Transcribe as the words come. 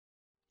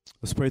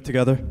Let's pray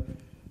together.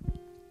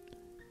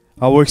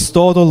 I will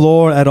extol the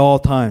Lord at all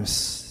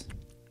times.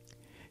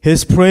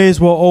 His praise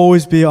will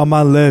always be on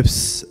my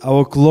lips. I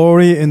will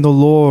glory in the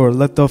Lord.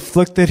 Let the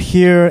afflicted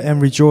hear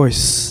and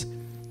rejoice.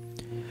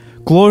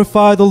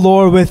 Glorify the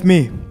Lord with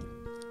me.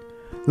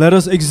 Let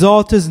us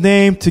exalt His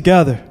name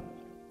together.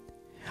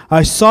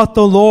 I sought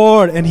the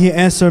Lord and He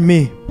answered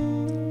me.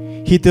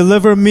 He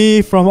delivered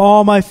me from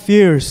all my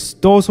fears.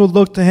 Those who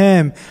look to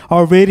Him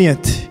are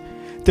radiant.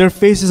 Their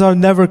faces are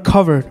never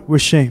covered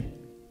with shame.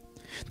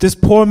 This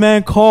poor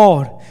man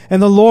called,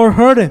 and the Lord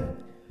heard him.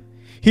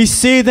 He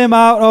saved him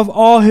out of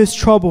all his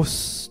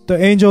troubles. The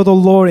angel of the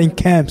Lord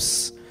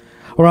encamps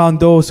around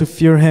those who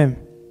fear Him,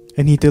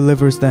 and He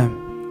delivers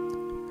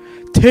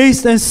them.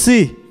 Taste and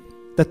see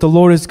that the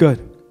Lord is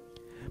good.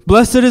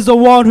 Blessed is the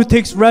one who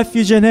takes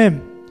refuge in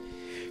Him.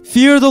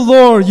 Fear the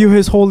Lord, you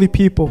His holy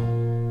people,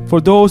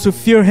 for those who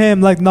fear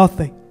Him lack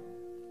nothing.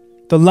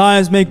 The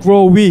lions may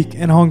grow weak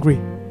and hungry,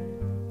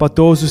 but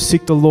those who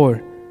seek the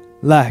Lord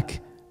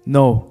lack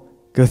no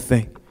good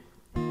thing.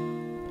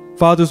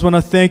 Father, I just want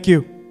to thank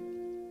You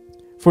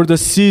for the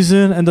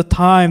season and the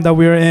time that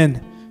we are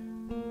in.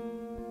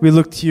 We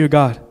look to You,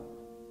 God.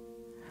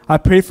 I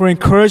pray for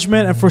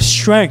encouragement and for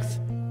strength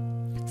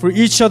for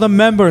each of the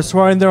members who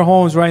are in their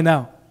homes right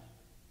now.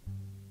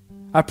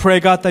 I pray,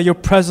 God, that Your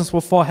presence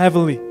will fall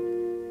heavily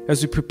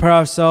as we prepare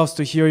ourselves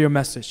to hear Your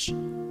message.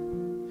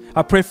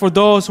 I pray for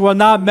those who are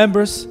not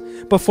members,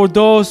 but for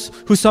those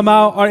who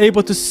somehow are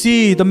able to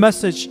see the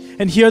message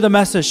and hear the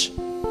message.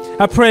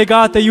 I pray,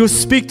 God, that You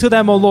speak to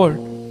them, O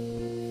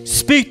Lord.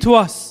 Speak to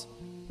us.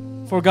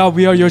 For God,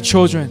 we are Your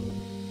children,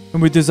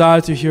 and we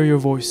desire to hear Your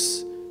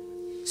voice.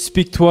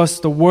 Speak to us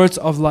the words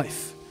of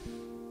life,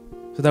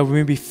 so that we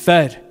may be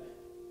fed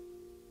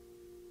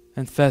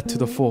and fed to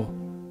the full.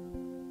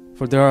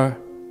 For there are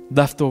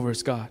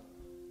leftovers, God.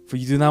 For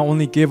You do not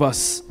only give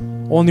us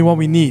only what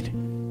we need,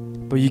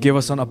 but You give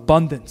us an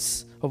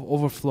abundance of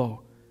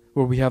overflow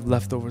where we have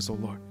leftovers, O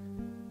Lord.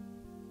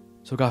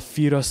 So God,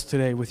 feed us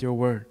today with Your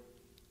word.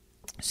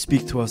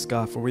 Speak to us,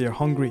 God, for we are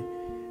hungry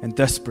and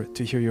desperate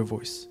to hear Your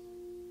voice.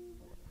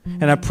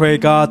 And I pray,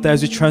 God, that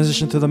as we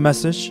transition to the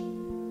message,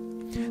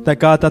 that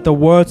God, that the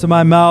words of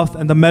my mouth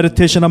and the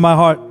meditation of my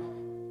heart,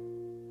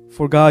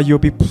 for God, You'll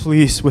be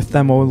pleased with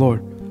them, O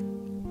Lord.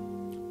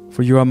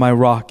 For You are my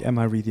rock and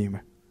my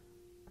redeemer.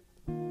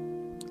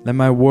 Let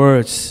my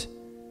words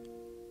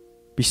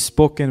be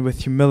spoken with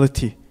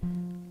humility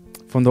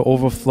from the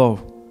overflow,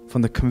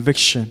 from the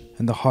conviction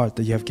and the heart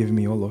that You have given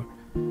me, O Lord.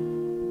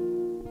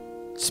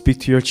 Speak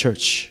to Your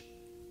church,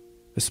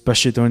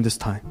 especially during this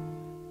time.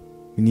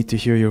 We need to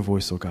hear Your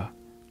voice, O God.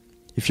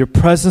 If Your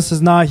presence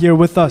is not here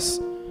with us,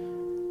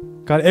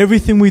 God,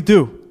 everything we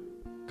do,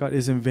 God,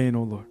 is in vain,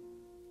 O Lord.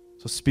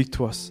 So speak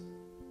to us.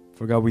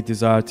 For God, we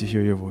desire to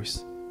hear Your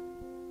voice.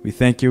 We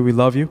thank You, we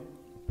love You.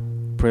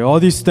 Pray all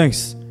these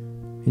things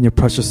in Your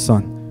precious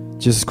Son,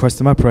 Jesus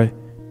Christ, I pray.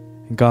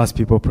 And God's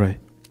people pray.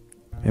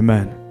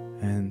 Amen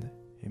and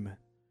amen.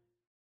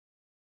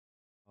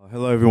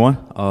 Hello, everyone.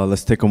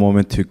 Let's take a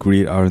moment to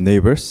greet our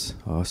neighbors.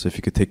 So if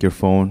you could take your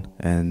phone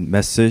and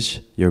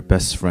message your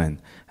best friend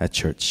at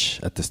church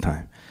at this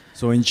time.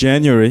 So in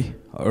January,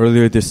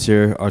 earlier this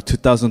year, our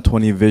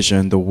 2020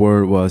 vision, the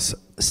word was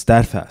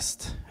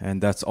steadfast. And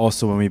that's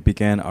also when we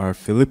began our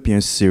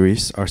Philippians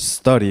series, our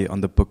study on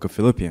the book of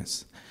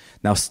Philippians.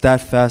 Now,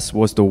 steadfast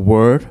was the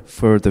word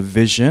for the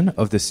vision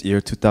of this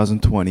year,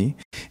 2020.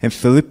 And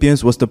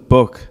Philippians was the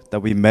book that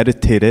we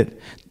meditated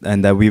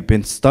and that we've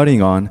been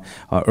studying on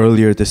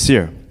earlier this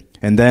year.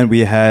 And then we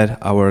had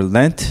our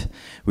Lent.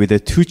 We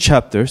did 2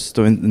 chapters.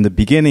 So in the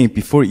beginning,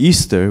 before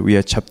Easter, we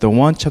had chapter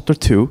 1, chapter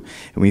 2,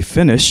 and we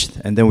finished.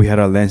 And then we had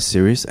our Lent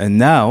series. And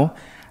now,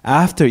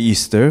 after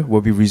Easter,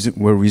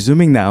 we're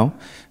resuming now,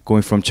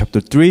 going from chapter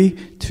 3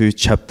 to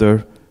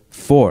chapter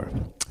 4.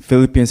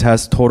 Philippians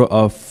has a total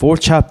of 4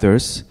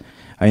 chapters.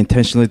 I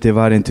intentionally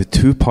divided into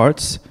 2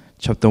 parts.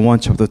 Chapter 1,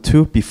 chapter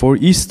 2 before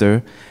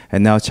Easter,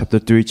 and now chapter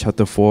 3,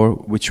 chapter 4,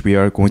 which we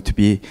are going to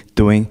be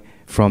doing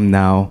from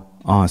now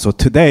on. So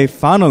today,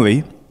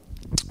 finally,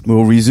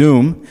 we'll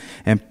resume,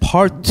 and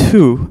part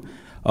 2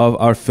 of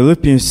our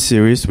Philippians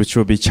series, which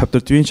will be chapter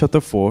 3 and chapter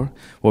 4,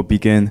 will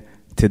begin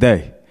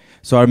today.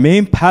 So our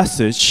main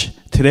passage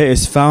today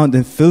is found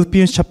in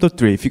Philippians chapter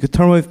 3. If you could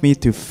turn with me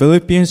to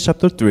Philippians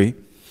chapter 3,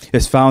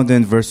 it's found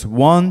in verse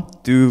 1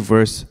 through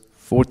verse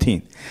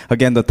 14.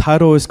 Again, the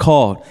title is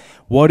called,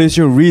 What is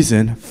Your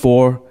Reason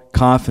for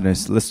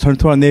Confidence? Let's turn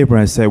to our neighbor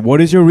and say,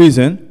 What is your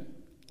reason,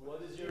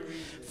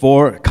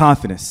 for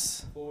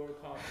confidence?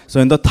 So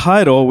in the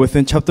title,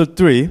 within chapter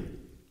 3,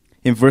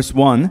 in verse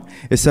 1,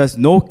 it says,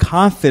 No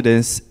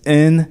confidence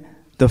in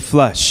the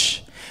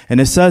flesh.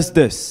 And it says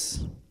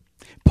this.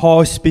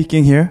 Paul is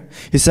speaking here.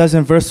 He says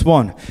in verse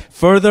 1,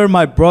 Further,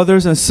 my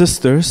brothers and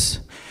sisters,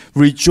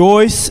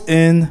 rejoice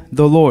in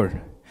the Lord.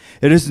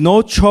 It is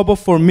no trouble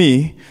for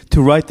me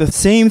to write the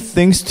same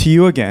things to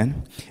you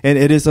again, and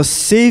it is a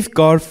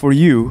safeguard for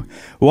you.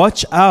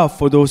 Watch out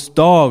for those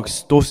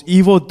dogs, those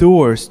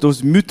evildoers,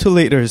 those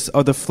mutilators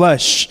of the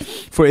flesh.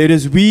 For it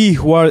is we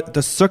who are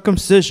the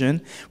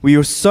circumcision, we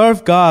who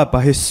serve God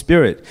by His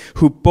Spirit,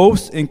 who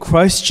boast in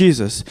Christ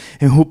Jesus,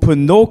 and who put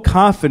no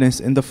confidence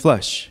in the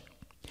flesh.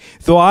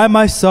 Though I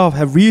myself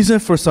have reason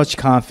for such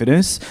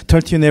confidence,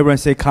 turn to your neighbor and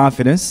say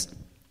confidence.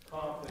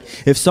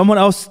 If someone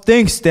else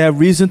thinks they have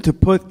reason to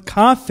put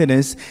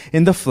confidence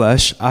in the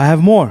flesh, I have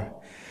more.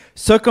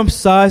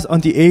 Circumcised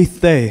on the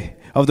 8th day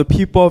of the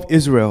people of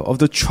Israel, of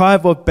the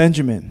tribe of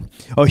Benjamin,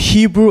 a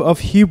Hebrew of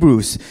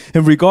Hebrews,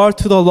 in regard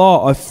to the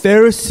law, a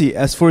Pharisee,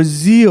 as for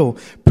zeal,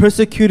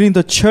 persecuting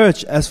the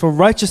church, as for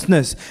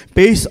righteousness,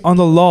 based on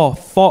the law,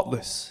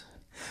 faultless.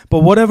 But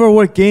whatever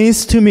were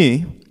gains to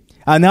me,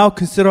 I now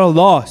consider a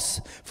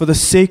loss for the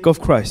sake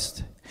of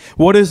Christ.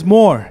 What is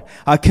more,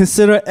 I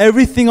consider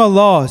everything a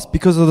loss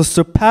because of the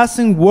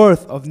surpassing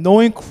worth of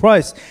knowing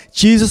Christ,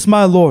 Jesus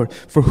my Lord,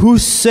 for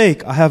whose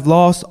sake I have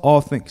lost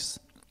all things.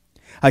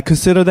 I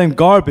consider them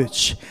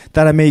garbage,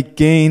 that I may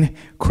gain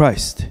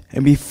Christ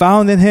and be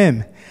found in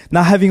Him,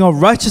 not having a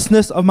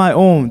righteousness of my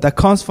own that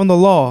comes from the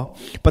law,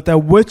 but that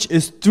which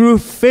is through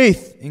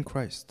faith in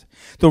Christ,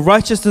 the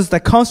righteousness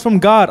that comes from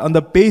God on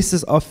the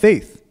basis of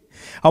faith.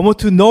 I want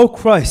to know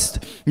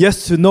Christ,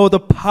 yes, to know the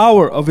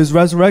power of His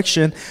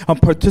resurrection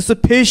and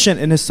participation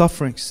in His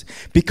sufferings,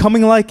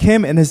 becoming like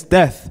Him in His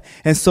death,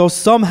 and so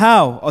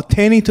somehow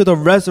attaining to the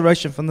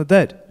resurrection from the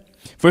dead.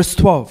 Verse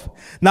 12,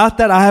 not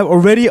that I have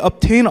already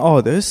obtained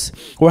all this,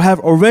 or have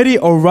already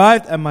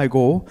arrived at my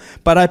goal,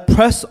 but I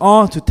press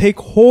on to take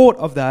hold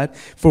of that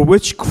for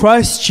which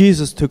Christ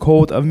Jesus took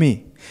hold of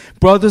me.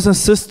 Brothers and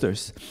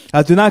sisters,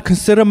 I do not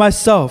consider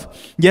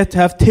myself yet to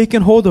have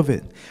taken hold of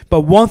it.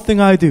 But one thing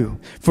I do,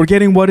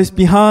 forgetting what is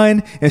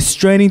behind and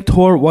straining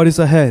toward what is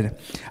ahead.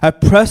 I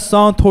press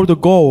on toward the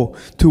goal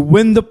to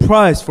win the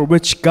prize for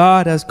which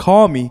God has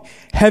called me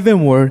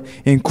heavenward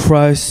in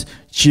Christ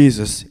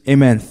Jesus.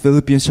 Amen.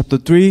 Philippians chapter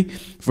 3,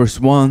 verse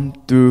 1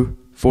 through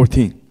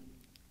 14.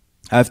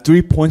 I have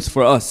 3 points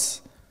for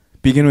us,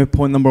 beginning with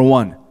point number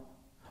 1.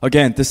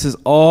 Again, this is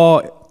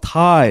all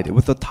tied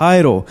with the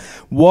title,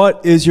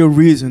 what is your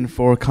reason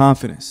for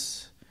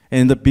confidence?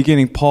 And in the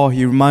beginning, Paul,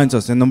 he reminds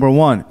us in number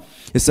 1,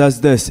 it says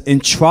this, in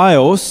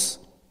trials,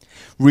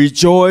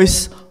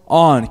 rejoice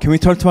on. Can we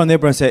turn to our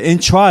neighbor and say, in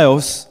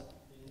trials,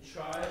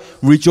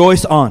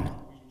 rejoice on.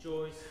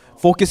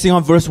 Focusing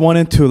on verse 1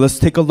 and 2, let's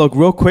take a look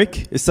real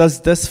quick. It says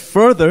this,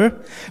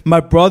 further, my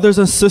brothers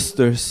and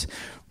sisters,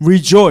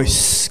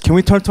 rejoice. Can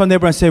we turn to our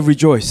neighbor and say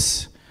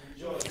rejoice?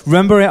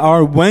 Remember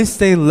our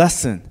Wednesday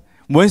lesson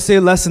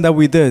that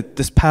we did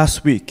this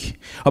past week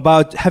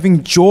about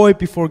having joy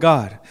before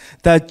God.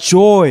 That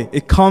joy,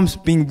 it comes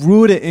being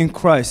rooted in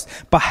Christ.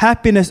 But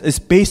happiness is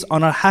based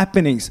on our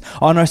happenings,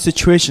 on our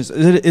situations.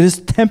 It is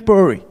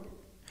temporary.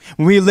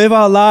 When we live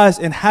our lives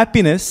in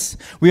happiness,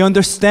 we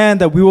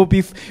understand that we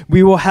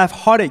will have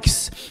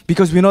heartaches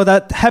because we know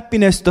that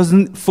happiness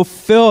doesn't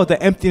fulfill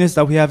the emptiness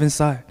that we have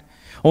inside.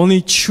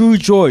 Only true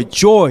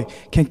joy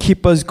can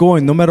keep us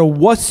going no matter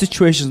what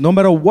situations, no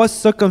matter what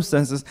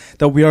circumstances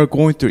that we are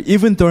going through,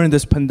 even during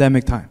this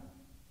pandemic time.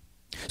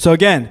 So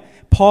again,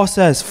 Paul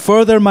says,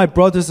 further, my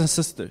brothers and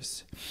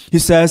sisters, he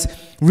says,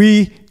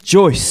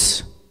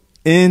 rejoice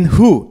in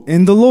who?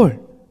 In the Lord.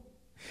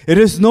 It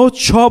is no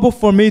trouble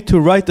for me to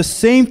write the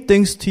same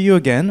things to you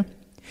again,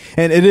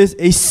 and it is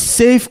a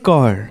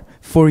safeguard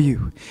for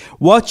you.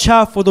 Watch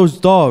out for those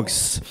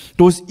dogs,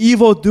 those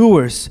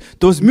evildoers,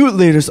 those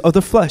mutilators of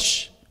the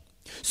flesh.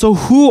 So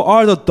who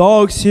are the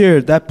dogs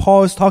here that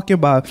Paul is talking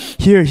about?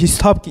 Here he's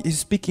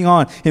speaking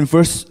on in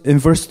verse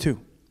 2.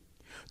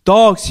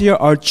 Dogs here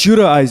are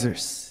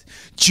Judaizers.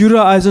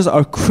 Judaizers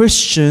are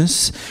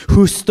Christians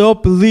who still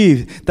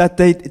believe that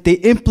they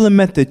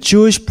implemented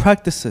Jewish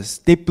practices.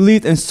 They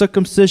believed in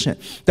circumcision.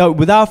 That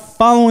without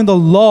following the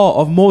law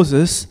of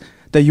Moses,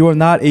 that you are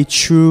not a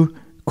true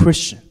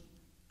Christian.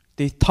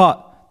 They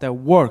taught that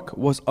work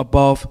was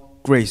above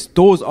grace.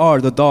 Those are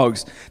the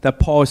dogs that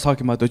Paul is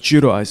talking about, the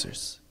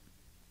Judaizers.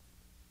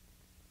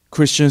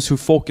 Christians who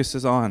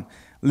focuses on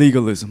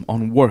legalism,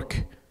 on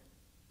work,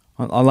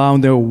 on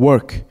allowing their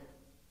work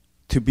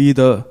to be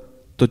the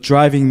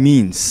driving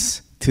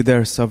means to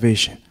their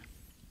salvation.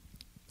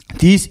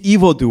 These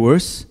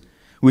evildoers,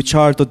 which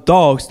are the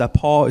dogs that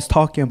Paul is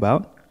talking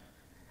about,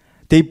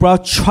 they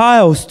brought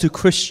trials to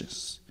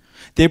Christians.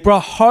 They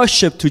brought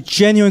hardship to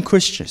genuine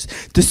Christians,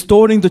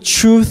 distorting the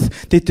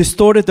truth. They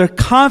distorted their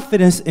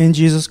confidence in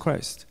Jesus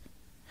Christ.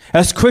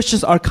 As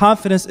Christians, our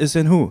confidence is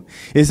in who?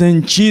 Is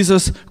in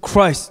Jesus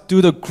Christ,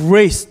 through the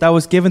grace that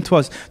was given to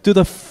us, through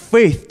the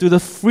faith, through the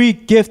free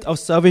gift of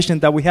salvation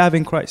that we have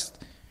in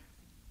Christ.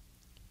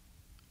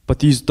 But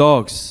these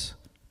dogs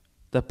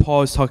that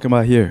Paul is talking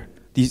about here,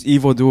 these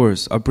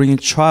evildoers, are bringing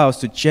trials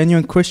to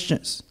genuine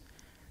Christians,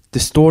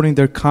 distorting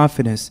their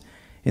confidence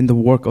in the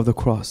work of the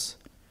cross,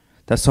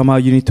 that somehow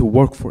you need to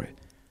work for it.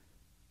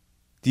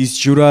 These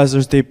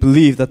Judaizers, they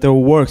believed that their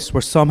works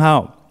were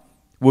somehow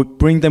would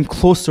bring them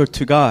closer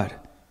to God.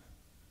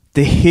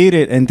 They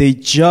hated and they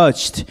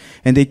judged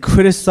and they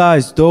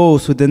criticized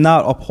those who did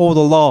not uphold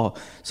the law,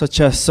 such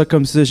as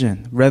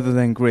circumcision rather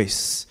than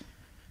grace.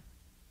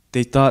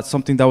 They thought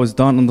something that was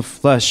done on the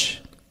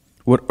flesh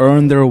would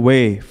earn their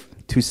way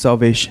to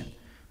salvation.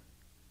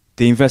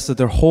 They invested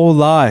their whole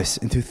lives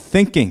into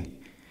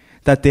thinking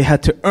that they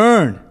had to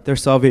earn their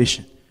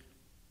salvation.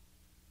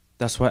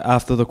 That's why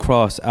after the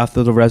cross,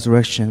 after the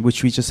resurrection,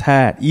 which we just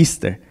had,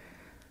 Easter,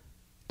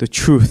 the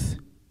truth,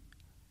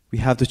 we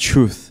have the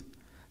truth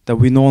that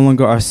we no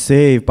longer are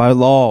saved by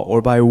law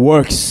or by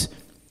works,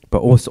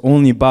 but was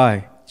only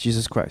by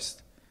Jesus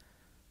Christ.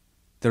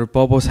 Their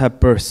bubbles had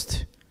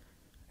burst,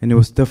 and it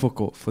was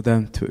difficult for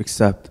them to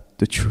accept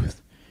the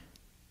truth.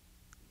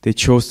 They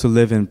chose to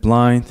live in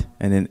blind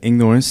and in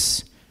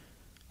ignorance.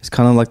 It's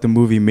kind of like the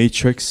movie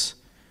Matrix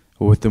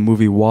or with the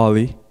movie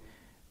WALL-E,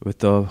 with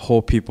the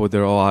whole people,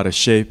 they're all out of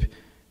shape,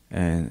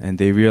 and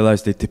they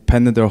realized they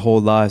depended their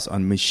whole lives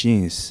on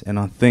machines and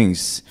on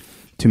things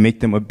to make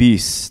them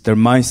obese. Their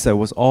mindset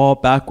was all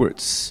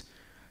backwards,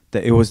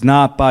 that it was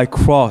not by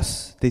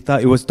cross. They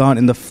thought it was done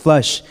in the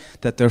flesh,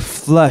 that their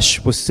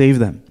flesh would save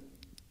them.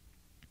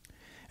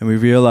 And we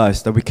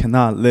realized that we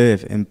cannot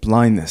live in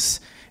blindness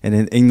and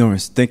in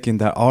ignorance, thinking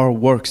that our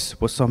works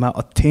will somehow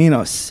attain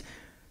us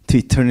to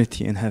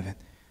eternity in heaven.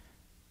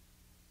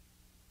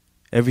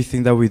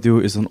 Everything that we do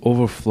is an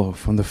overflow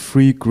from the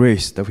free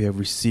grace that we have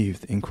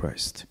received in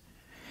Christ.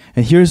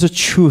 And here's the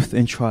truth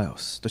in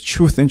trials. The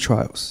truth in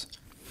trials.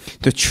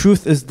 The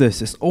truth is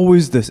this. It's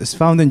always this. It's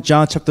found in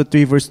John chapter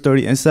 3, verse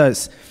 30, and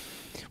says,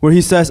 where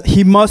he says,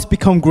 he must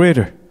become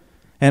greater,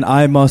 and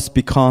I must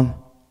become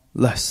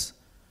less.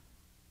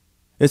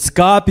 It's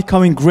God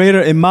becoming greater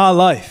in my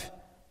life.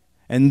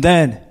 And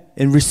then,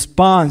 in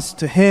response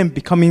to him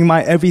becoming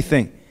my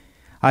everything,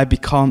 I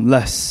become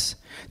less.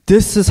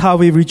 This is how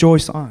we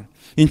rejoice on.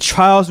 In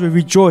trials, we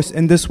rejoice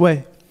in this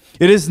way.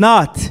 It is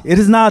not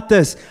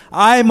this.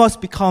 I must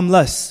become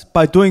less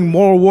by doing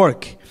more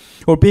work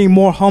or being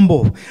more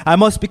humble. I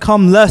must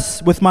become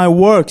less with my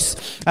works.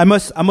 I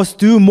must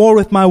do more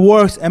with my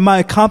works and my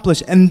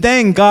accomplishments. And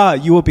then,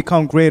 God, you will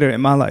become greater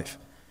in my life.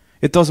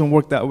 It doesn't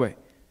work that way.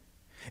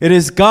 It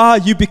is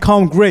God, you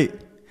become great.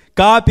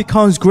 God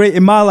becomes great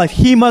in my life.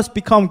 He must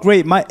become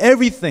great, my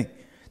everything.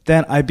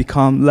 Then I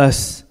become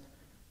less.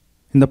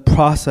 In that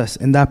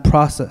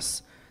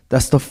process,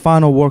 that's the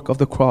final work of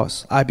the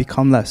cross. I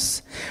become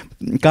less.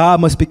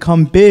 God must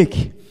become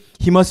big.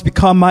 He must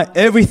become my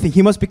everything.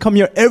 He must become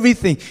your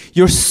everything.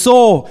 Your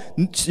soul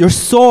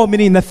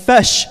meaning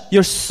nefesh,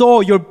 your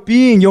soul, your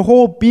being, your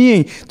whole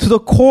being, to the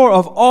core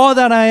of all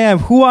that I am,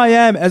 who I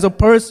am as a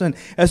person,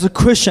 as a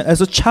Christian,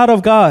 as a child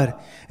of God.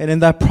 And in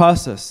that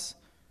process,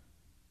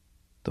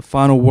 the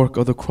final work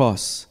of the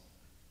cross,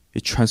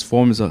 it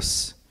transforms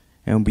us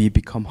and we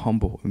become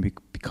humble and we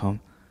become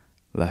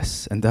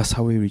less. And that's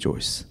how we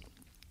rejoice.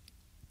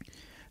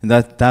 And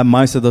that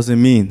mindset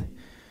doesn't mean,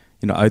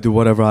 I do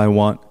whatever I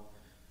want.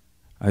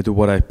 I do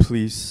what I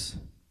please.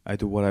 I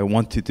do what I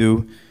want to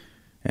do.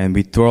 And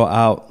we throw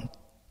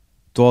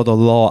the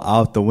law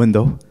out the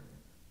window.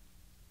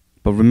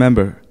 But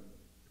remember,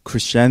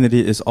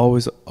 Christianity is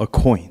always a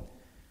coin.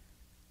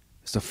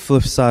 It's the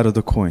flip side of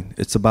the coin.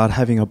 It's about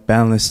having a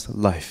balanced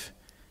life.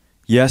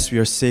 Yes, we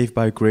are saved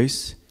by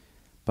grace,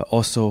 but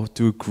also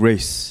through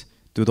grace,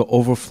 through the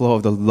overflow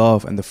of the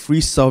love and the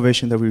free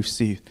salvation that we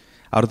receive.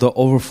 Out of the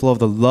overflow of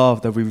the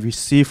love that we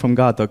receive from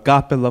God, the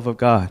agape love of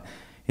God,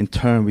 in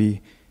turn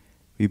we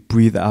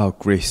breathe out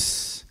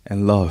grace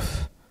and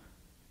love.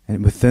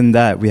 And within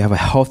that, we have a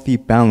healthy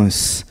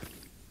balance.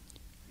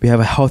 We have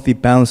a healthy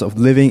balance of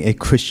living a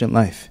Christian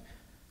life.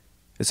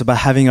 It's about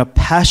having a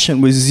passion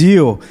with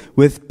zeal,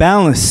 with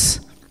balance,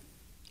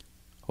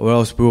 or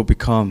else we will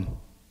become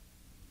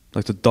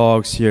like the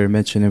dogs here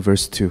mentioned in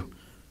verse 2.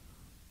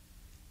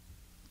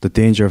 The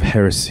danger of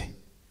heresy.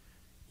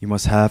 You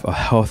must have a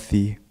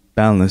healthy,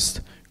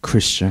 balanced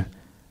Christian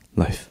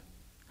life.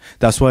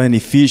 That's why in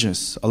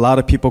Ephesians, a lot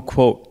of people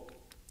quote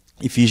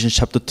Ephesians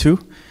chapter 2,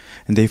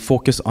 and they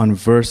focus on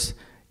verse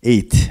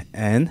 8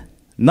 and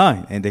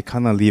 9, and they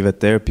kind of leave it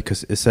there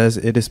because it says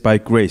it is by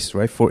grace,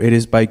 right? For it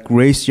is by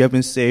grace you have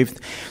been saved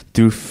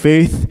through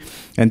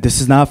faith, and this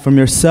is not from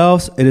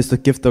yourselves, it is the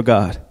gift of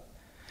God.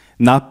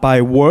 Not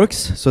by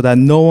works, so that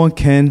no one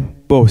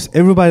can boast.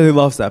 Everybody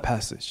loves that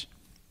passage.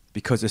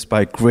 Because it's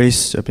by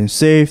grace you have been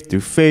saved through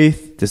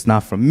faith. This is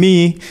not from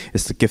me.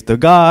 It's the gift of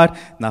God.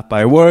 Not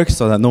by works,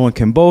 so that no one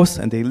can boast.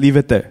 And they leave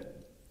it there.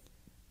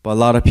 But a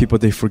lot of people,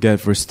 they forget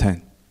verse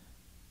 10.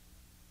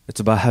 It's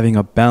about having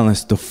a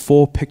balance, the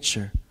full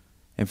picture.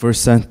 And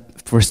verse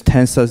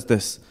 10 says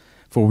this.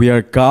 For we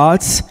are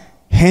God's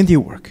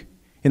handiwork.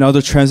 In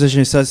other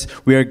translations, it says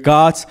we are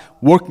God's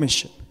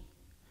workmanship.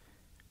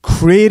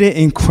 Created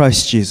in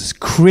Christ Jesus.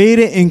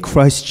 Created in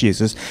Christ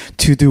Jesus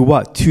to do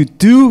what? To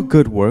do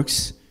good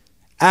works.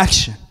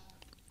 Action,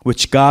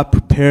 which God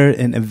prepared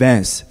in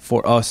advance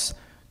for us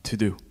to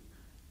do.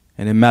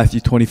 And in Matthew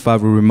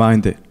 25, we're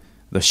reminded,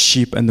 the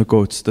sheep and the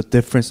goats, the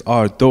difference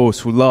are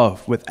those who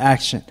love with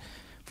action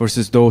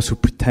versus those who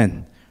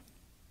pretend.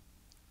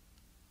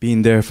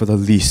 Being there for the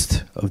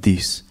least of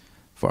these.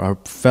 for our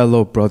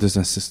fellow brothers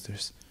and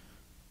sisters.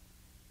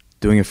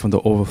 Doing it from the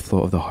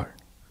overflow of the heart.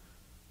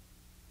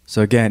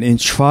 So again, in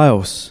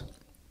trials,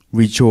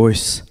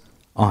 rejoice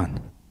on.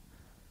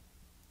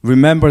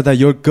 Remember that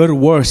your good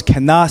works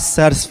cannot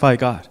satisfy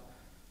God.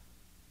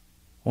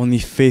 Only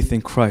faith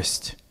in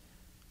Christ,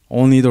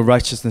 only the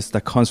righteousness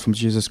that comes from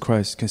Jesus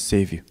Christ can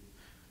save you.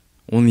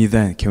 Only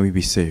then can we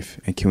be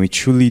saved and can we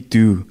truly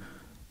do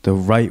the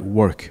right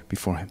work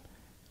before Him.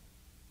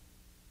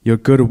 Your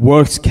good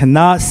works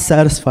cannot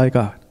satisfy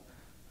God,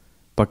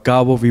 but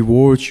God will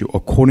reward you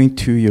according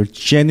to your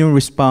genuine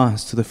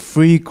response to the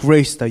free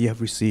grace that you have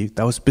received,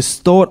 that was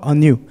bestowed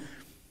on you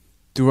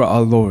through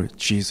our Lord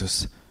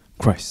Jesus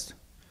Christ.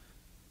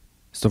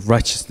 It's the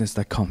righteousness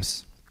that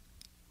comes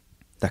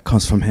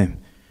from Him.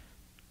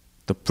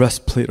 The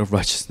breastplate of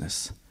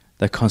righteousness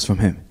that comes from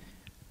Him.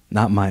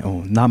 Not my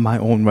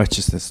own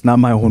righteousness, not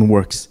my own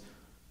works.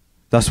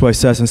 That's why it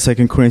says in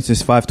 2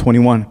 Corinthians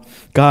 5:21,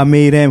 God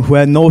made Him who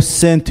had no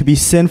sin to be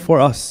sin for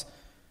us.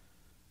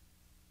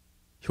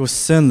 He was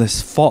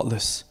sinless,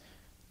 faultless,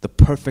 the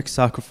perfect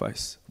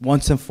sacrifice.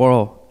 Once and for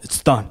all,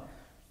 it's done.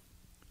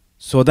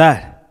 So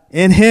that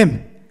in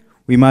Him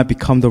we might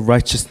become the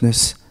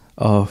righteousness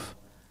of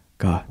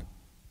God.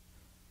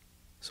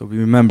 So we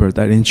remember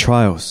that in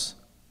trials,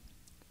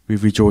 we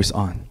rejoice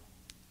on.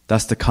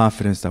 That's the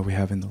confidence that we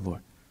have in the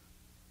Lord.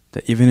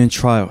 That even in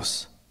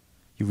trials,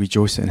 you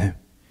rejoice in Him.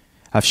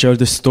 I've shared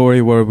this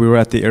story where we were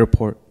at the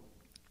airport.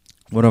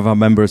 One of our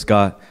members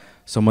got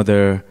some of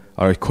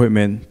our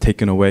equipment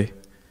taken away.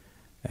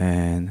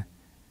 And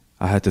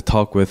I had to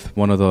talk with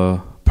one of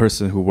the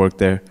person who worked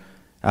there.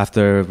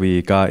 After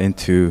we got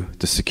into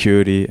the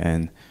security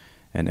and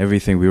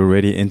everything, we were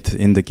already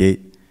in the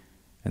gate.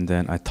 And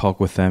then I talked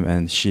with them,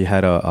 and she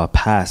had a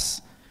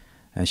pass.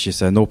 And she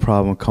said, no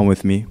problem, come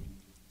with me.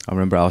 I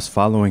remember I was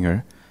following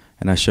her,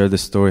 and I shared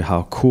this story,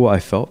 how cool I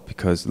felt,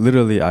 because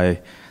literally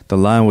the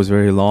line was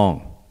very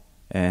long,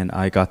 and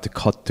I got to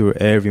cut through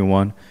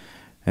everyone.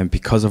 And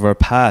because of our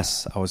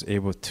pass, I was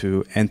able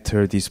to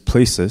enter these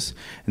places,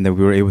 and then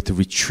we were able to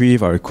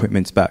retrieve our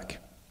equipment back.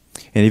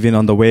 And even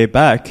on the way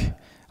back,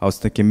 I was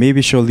thinking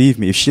maybe she'll leave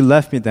me. If she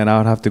left me, then I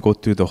would have to go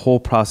through the whole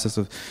process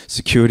of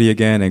security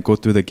again and go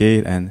through the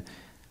gate.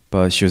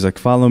 But she was like,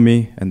 follow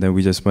me. And then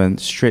we just went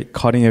straight,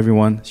 cutting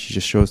everyone. She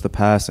just showed us the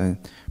pass, and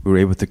we were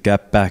able to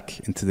get back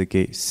into the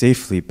gate,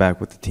 safely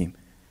back with the team.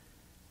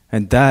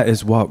 And that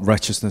is what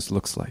righteousness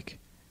looks like.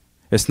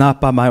 It's not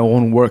by my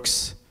own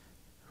works.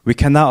 We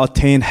cannot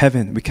attain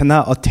heaven. We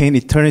cannot attain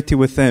eternity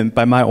with Him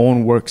by my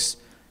own works,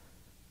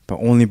 but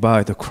only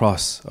by the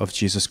cross of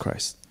Jesus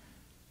Christ.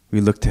 We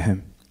look to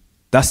Him.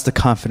 That's the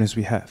confidence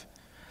we have.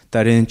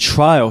 That in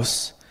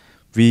trials,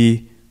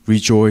 we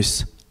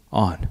rejoice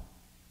on.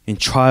 In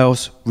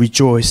trials,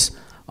 rejoice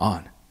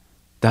on.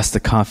 That's the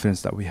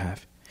confidence that we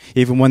have.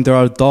 Even when there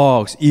are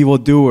dogs,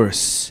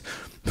 evildoers,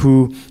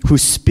 who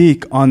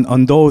speak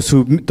on those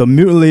the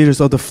mutilators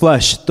of the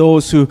flesh,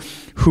 those who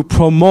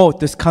promote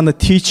this kind of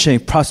teaching,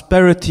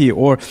 prosperity,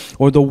 or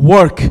the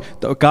work,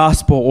 the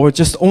gospel, or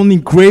just only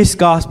grace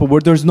gospel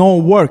where there's no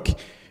work,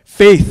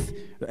 faith,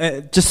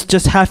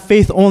 just have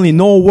faith only,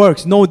 no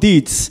works, no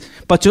deeds,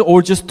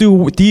 or just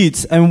do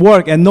deeds and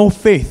work and no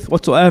faith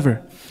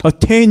whatsoever.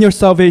 Attain your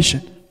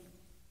salvation.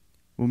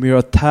 When we are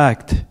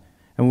attacked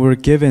and we're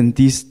given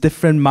these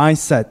different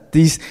mindset,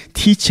 these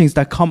teachings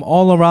that come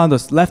all around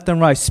us, left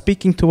and right,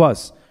 speaking to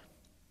us,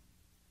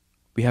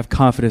 we have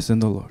confidence in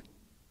the Lord.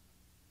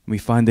 We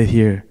find it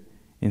here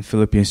in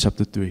Philippians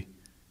chapter 3.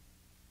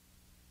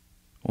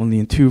 Only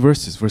in 2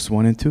 verses, verse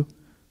 1 and 2.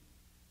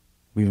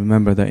 We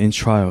remember that in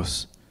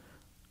trials,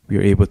 we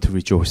are able to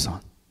rejoice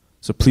on.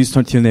 So please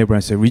turn to your neighbor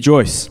and say,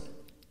 rejoice.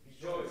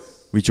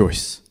 Rejoice.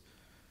 Rejoice.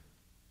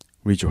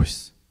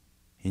 Rejoice.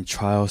 In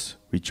trials,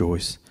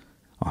 rejoice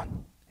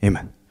on.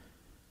 Amen.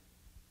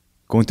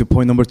 Going to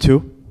point number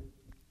 2.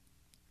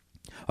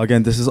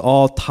 Again, this is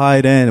all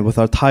tied in with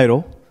our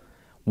title.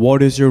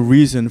 What is your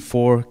reason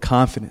for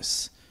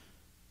confidence?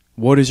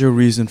 What is your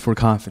reason for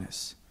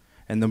confidence?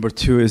 And number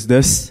 2 is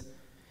this.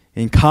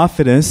 In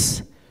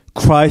confidence,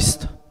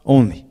 Christ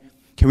only.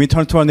 Can we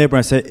turn to our neighbor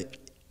and say,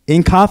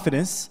 in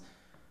confidence,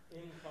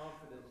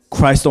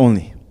 Christ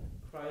only.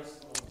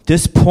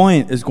 This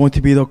point is going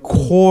to be the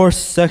core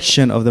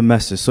section of the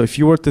message. So if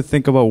you were to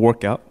think about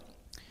workout,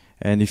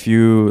 and if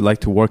you like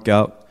to work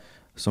out,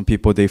 some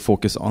people, they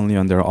focus only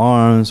on their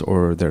arms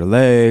or their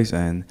legs.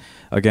 And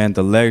again,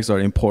 the legs are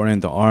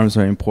important, the arms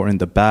are important,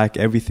 the back,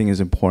 everything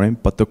is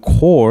important. But the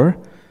core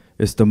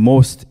is the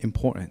most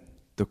important,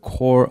 the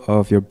core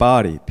of your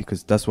body,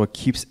 because that's what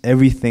keeps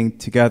everything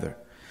together.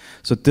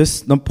 So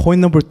point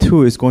number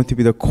 2 is going to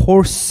be the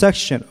core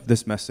section of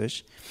this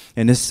message.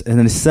 And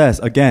it says,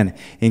 again,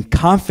 in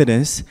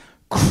confidence,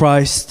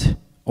 Christ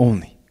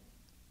only.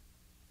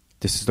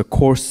 This is the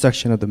core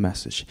section of the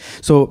message.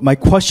 So my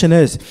question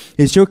is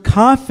your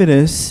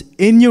confidence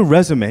in your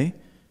resume,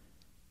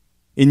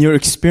 in your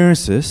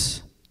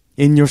experiences,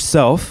 in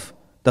yourself?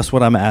 That's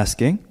what I'm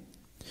asking.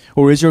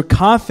 Or is your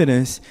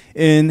confidence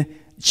in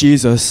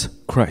Jesus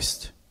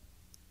Christ?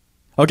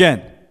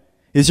 Again,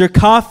 Is your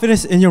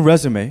confidence in your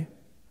resume,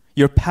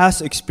 your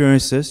past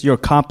experiences, your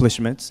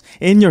accomplishments,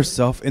 in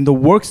yourself, in the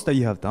works that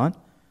you have done,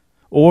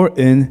 or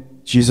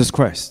in Jesus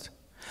Christ?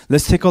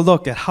 Let's take a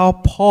look at how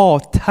Paul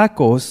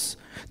tackles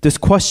this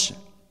question.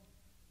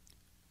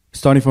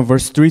 Starting from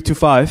verse 3 to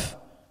 5.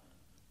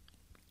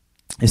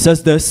 It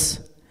says this.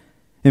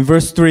 In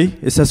verse 3,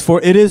 it says,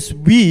 "For it is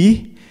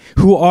we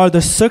who are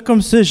the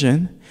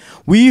circumcision,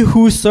 we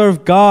who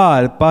serve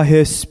God by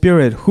His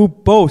Spirit, who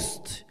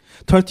boast."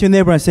 Turn to your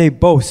neighbor and say,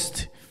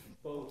 boast.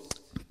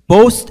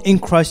 Boast in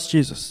Christ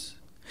Jesus.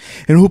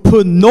 And who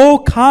put no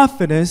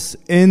confidence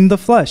in the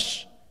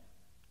flesh.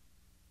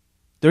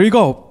 There you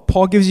go.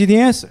 Paul gives you the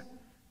answer.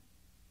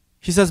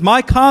 He says,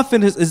 my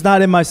confidence is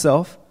not in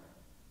myself,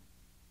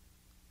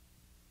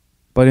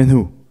 but in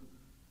who?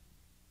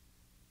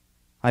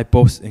 I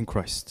boast in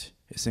Christ.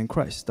 It's in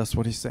Christ. That's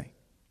what he's saying.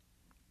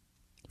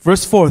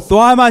 Verse 4, though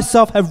I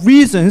myself have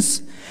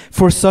reasons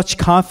for such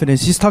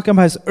confidence. He's talking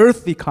about his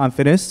earthly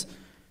confidence,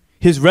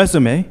 his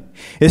resume.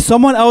 If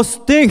someone else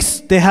thinks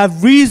they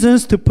have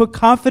reasons to put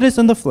confidence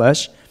in the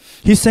flesh,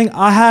 he's saying,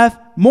 I have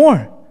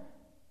more.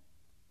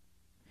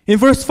 In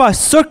verse 5,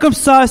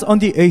 circumcised on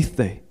the 8th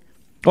day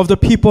of the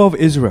people of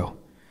Israel,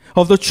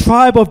 of the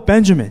tribe of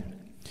Benjamin,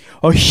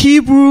 a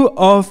Hebrew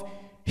of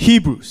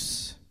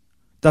Hebrews.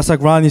 That's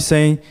like Ronnie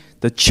saying,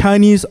 the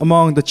Chinese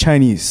among the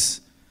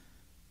Chinese.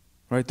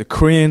 Right? The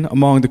Korean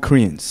among the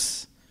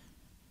Koreans.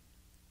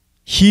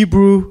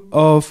 Hebrew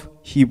of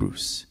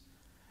Hebrews.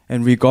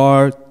 In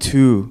regard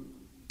to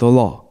the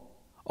law.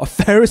 A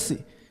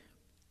Pharisee.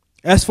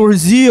 As for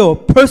zeal,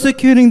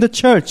 persecuting the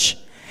church.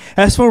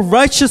 As for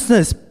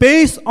righteousness,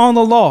 based on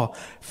the law,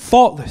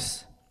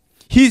 faultless.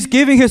 He's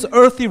giving his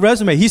earthly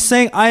resume. He's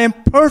saying, I am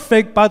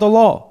perfect by the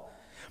law.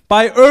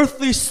 By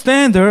earthly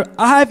standard,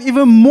 I have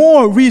even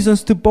more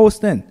reasons to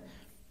boast in.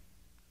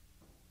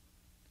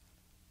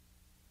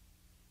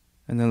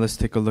 And then let's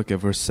take a look at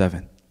verse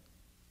 7.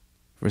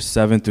 Verse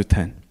 7 to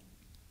 10.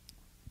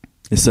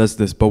 It says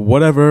this, but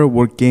whatever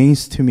were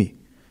gains to me.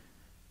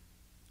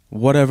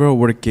 Whatever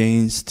were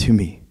gains to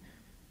me.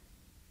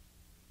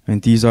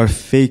 And these are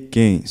fake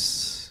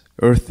gains,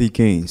 earthly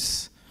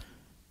gains.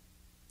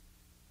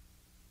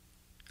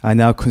 I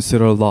now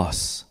consider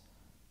loss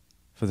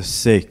for the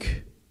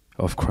sake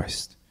of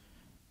Christ.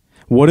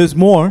 What is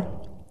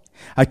more,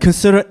 I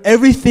consider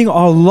everything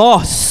a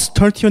loss.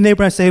 Turn to your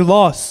neighbor and say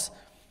loss.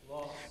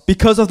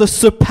 Because of the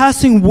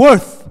surpassing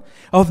worth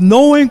of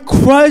knowing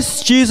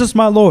Christ Jesus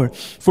my Lord,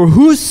 for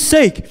whose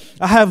sake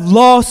I have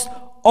lost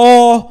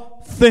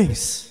all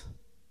things.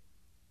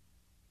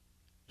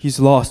 He's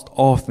lost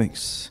all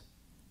things.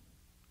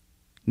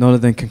 None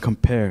of them can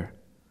compare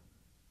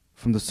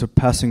from the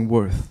surpassing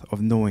worth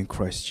of knowing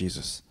Christ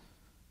Jesus.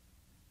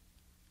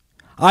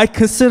 I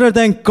consider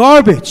them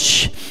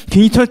garbage.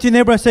 Can you turn to your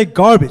neighbor and say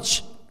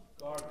garbage?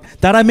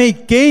 That I may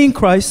gain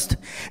Christ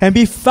and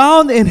be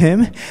found in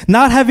Him,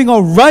 not having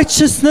a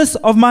righteousness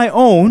of my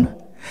own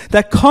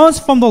that comes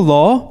from the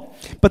law,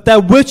 but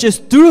that which is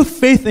through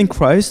faith in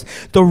Christ,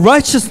 the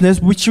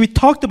righteousness which we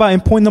talked about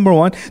in point number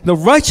 1, the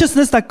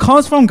righteousness that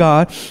comes from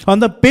God on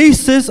the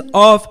basis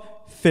of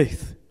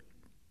faith.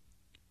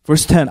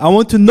 Verse 10, I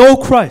want to know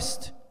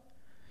Christ.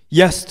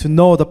 Yes, to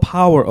know the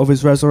power of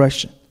His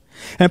resurrection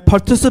and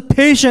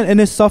participation in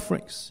His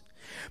sufferings,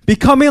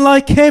 becoming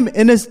like Him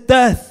in His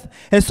death,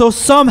 and so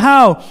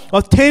somehow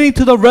attaining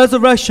to the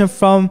resurrection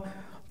from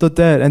the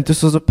dead. And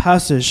this was a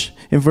passage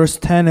in verse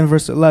 10 and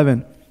verse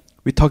 11.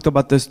 We talked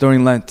about this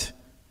during Lent,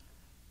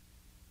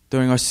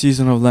 during our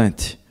season of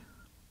Lent.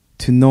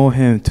 To know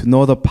Him, to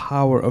know the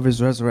power of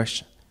His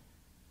resurrection,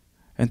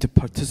 and to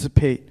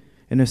participate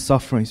in His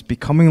sufferings,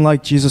 becoming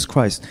like Jesus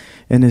Christ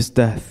in His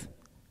death,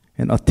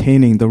 and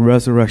attaining the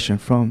resurrection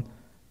from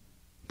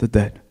the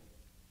dead.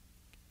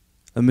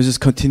 Let me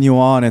just continue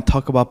on and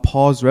talk about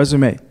Paul's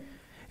resume.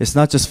 It's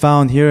not just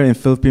found here in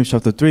Philippians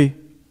chapter 3.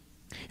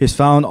 It's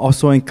found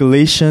also in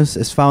Galatians.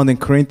 It's found in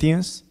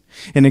Corinthians.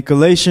 And in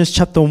Galatians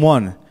chapter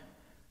 1,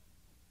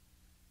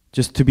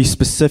 just to be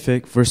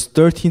specific, verse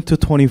 13 to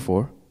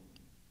 24,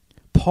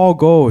 Paul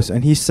goes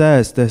and he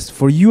says this,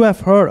 for you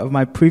have heard of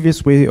my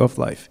previous way of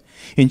life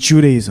in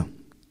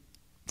Judaism,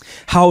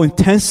 how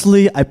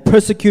intensely I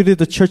persecuted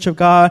the church of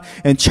God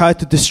and tried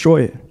to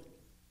destroy it.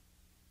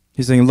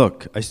 He's saying,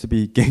 look, I used to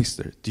be a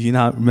gangster. Do you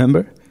not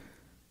remember?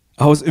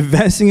 I was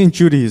advancing in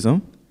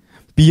Judaism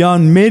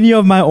beyond many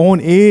of my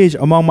own age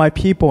among my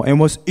people and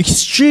was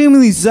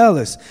extremely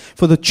zealous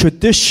for the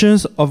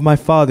traditions of my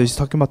fathers. He's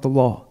talking about the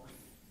law.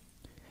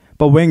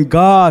 But when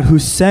God, who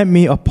sent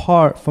me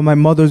apart from my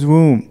mother's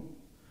womb,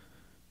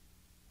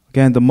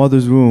 again, the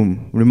mother's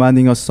womb,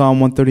 reminding us Psalm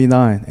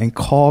 139, and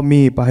called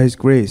me by His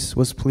grace,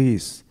 was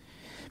pleased.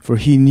 For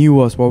He knew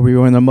us while we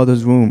were in our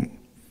mother's womb,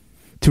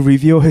 to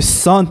reveal His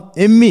Son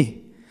in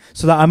me,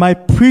 so that I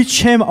might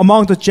preach Him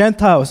among the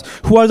Gentiles.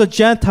 Who are the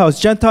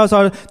Gentiles? Gentiles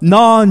are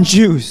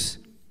non-Jews.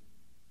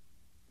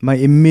 My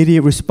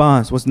immediate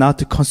response was not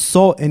to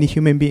consult any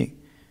human being.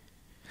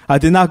 I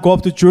did not go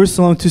up to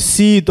Jerusalem to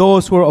see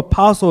those who were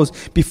apostles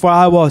before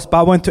I was, but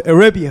I went to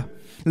Arabia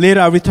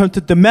Later, I returned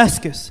to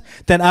Damascus.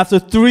 Then after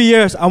 3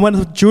 years, I went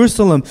to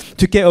Jerusalem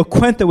to get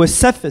acquainted with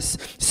Cephas.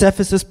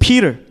 Cephas is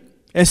Peter,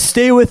 and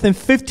stayed with him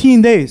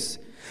 15 days.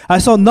 I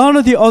saw none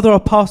of the other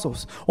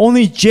apostles,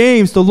 only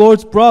James, the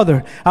Lord's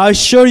brother. I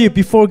assure you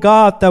before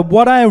God that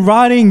what I am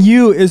writing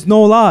you is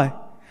no lie.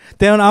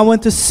 Then I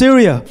went to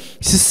Syria,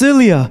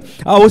 Sicilia.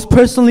 I was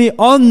personally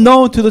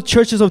unknown to the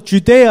churches of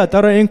Judea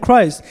that are in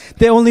Christ.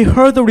 They only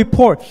heard the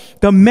report.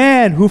 The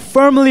man who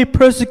firmly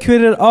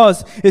persecuted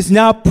us is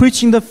now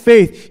preaching the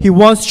faith he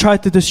once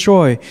tried to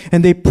destroy.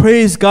 And they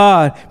praise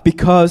God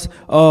because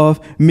of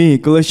me.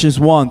 Galatians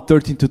 1,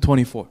 13 to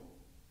 24.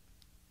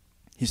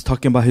 He's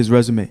talking about his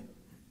resume.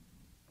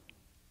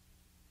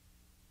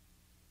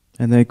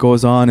 And then it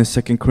goes on in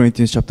 2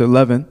 Corinthians chapter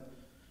 11.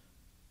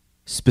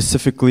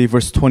 Specifically,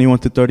 verse 21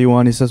 to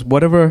 31, he says,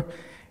 whatever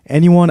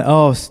anyone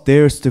else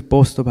dares to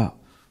boast about,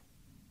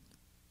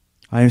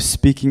 I am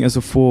speaking as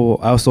a fool,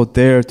 I also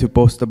dare to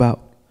boast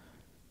about.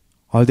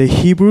 Are they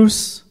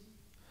Hebrews?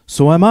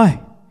 So am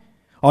I.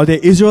 Are they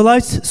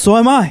Israelites? So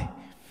am I.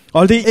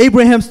 Are they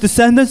Abraham's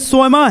descendants?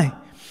 So am I.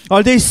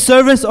 Are they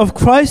servants of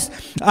Christ?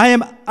 I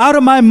am out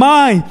of my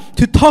mind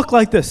to talk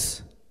like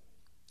this.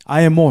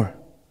 I am more.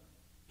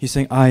 He's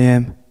saying, I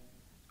am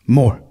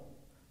more.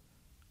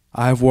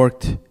 I have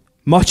worked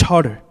much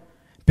harder,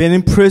 been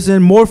in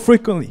prison more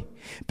frequently,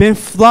 been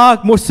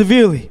flogged more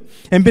severely,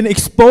 and been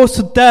exposed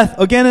to death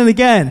again and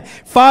again.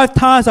 5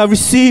 times I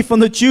received from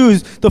the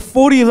Jews the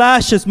 40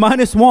 lashes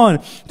minus 1.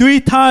 3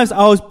 times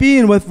I was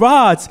beaten with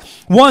rods.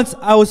 Once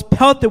I was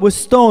pelted with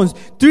stones.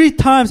 3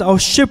 times I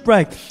was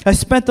shipwrecked. I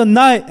spent a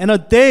night and a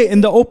day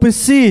in the open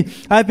sea.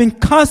 I have been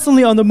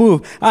constantly on the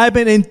move. I have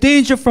been in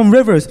danger from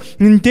rivers,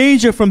 in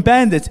danger from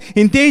bandits,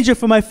 in danger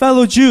from my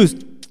fellow Jews,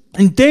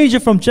 in danger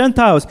from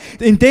Gentiles,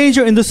 in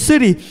danger in the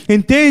city,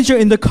 in danger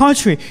in the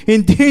country,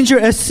 in danger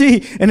at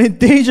sea, and in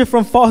danger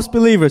from false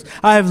believers.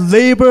 I have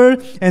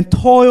labored and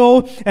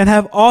toiled and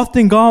have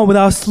often gone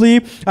without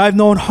sleep. I have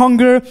known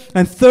hunger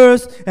and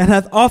thirst and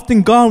have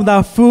often gone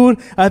without food.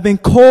 I have been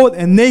cold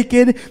and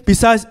naked.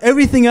 Besides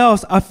everything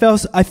else, I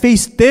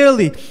face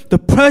daily the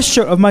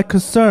pressure of my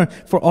concern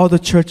for all the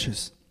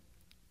churches.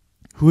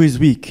 Who is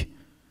weak?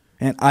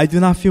 And I do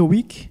not feel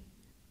weak?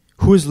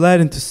 Who is led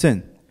into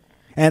sin?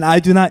 And I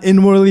do not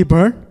inwardly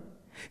burn?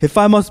 If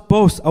I must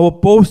boast, I will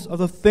boast of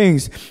the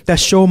things that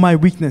show my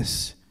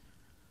weakness.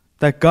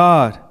 That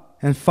God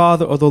and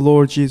Father of the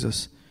Lord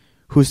Jesus,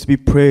 who is to be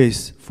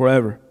praised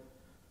forever,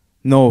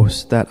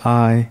 knows that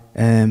I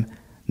am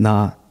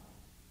not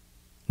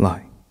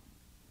lying.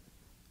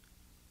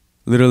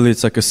 Literally,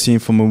 it's like a scene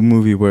from a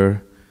movie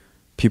where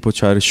people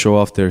try to show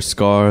off their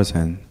scars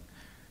and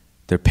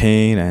their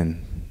pain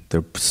and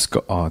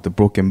the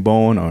broken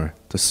bone or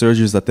the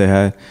surgeries that they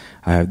had.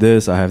 I have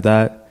this, I have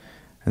that.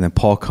 And then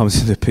Paul comes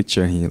in the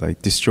picture and he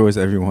destroys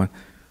everyone.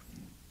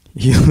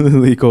 He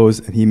literally goes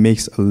and he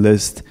makes a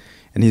list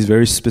and he's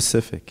very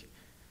specific.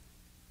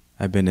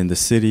 I've been in the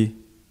city,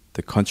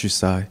 the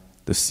countryside,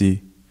 the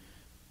sea.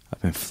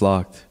 I've been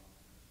flogged.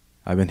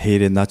 I've been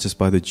hated not just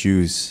by the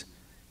Jews,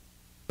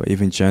 but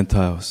even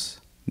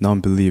Gentiles,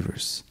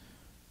 non-believers.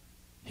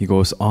 He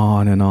goes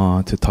on and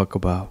on to talk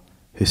about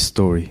his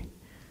story.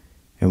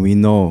 And we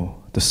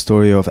know the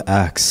story of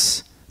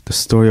Acts, the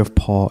story of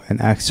Paul in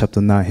Acts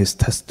chapter 9, his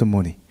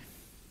testimony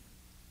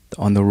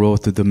on the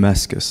road to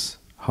Damascus,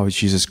 how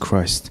Jesus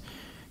Christ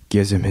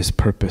gives him his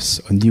purpose,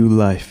 a new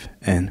life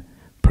and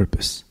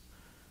purpose.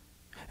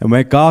 And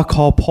when God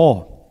called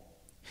Paul,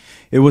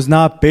 it was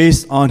not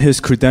based on his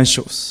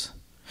credentials.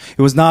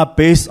 It was not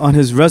based on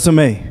his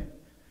resume,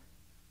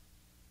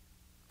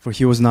 for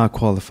he was not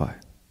qualified.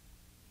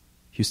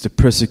 He used to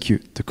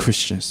persecute the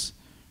Christians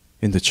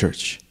in the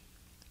church.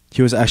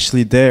 He was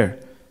actually there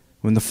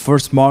when the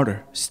first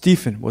martyr,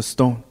 Stephen, was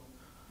stoned.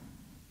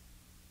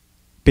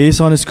 Based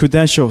on his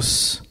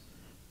credentials,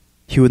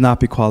 he would not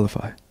be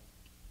qualified.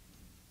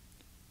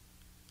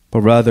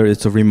 But rather,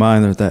 it's a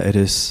reminder that it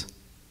is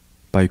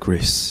by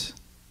grace.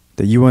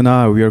 That you and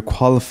I, we are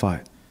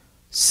qualified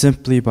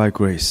simply by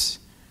grace,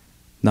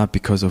 not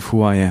because of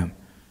who I am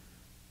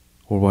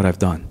or what I've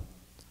done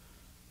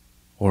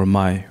or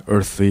my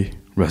earthly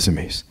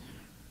resumes.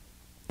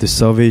 This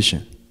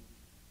salvation,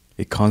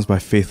 it comes by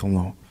faith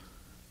alone.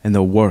 And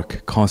the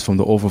work comes from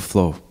the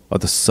overflow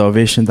of the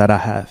salvation that I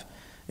have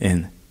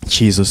in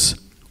Jesus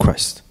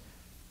Christ.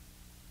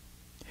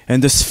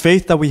 And this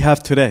faith that we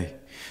have today,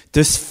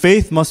 this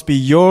faith must be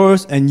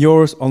yours and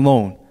yours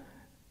alone.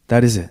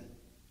 That is it.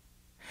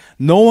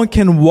 No one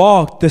can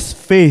walk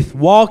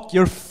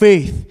your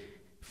faith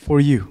for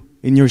you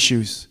in your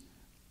shoes.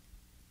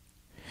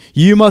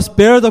 You must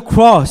bear the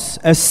cross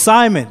as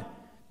Simon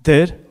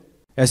did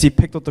as he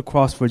picked up the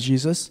cross for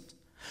Jesus.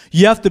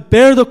 You have to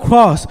bear the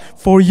cross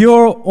for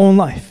your own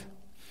life.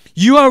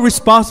 You are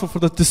responsible for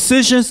the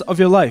decisions of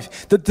your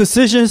life, the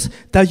decisions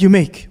that you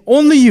make.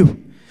 Only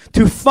you.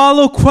 To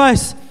follow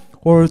Christ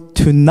or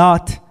to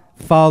not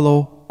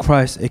follow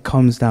Christ. It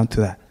comes down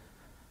to that.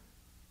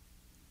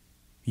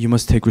 You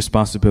must take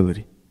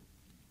responsibility.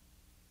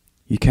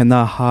 You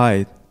cannot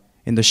hide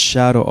in the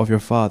shadow of your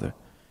Father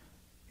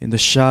in the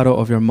shadow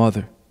of your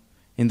mother,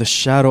 in the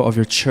shadow of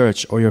your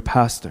church or your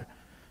pastor.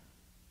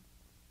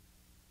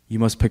 You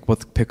must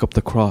pick up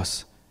the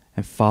cross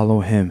and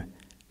follow him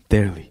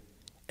daily,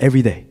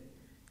 every day,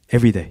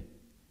 every day.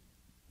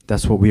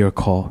 That's what we are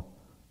called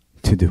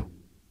to do.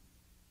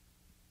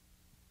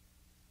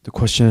 The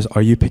question is,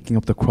 are you picking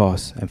up the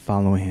cross and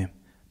following him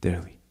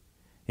daily?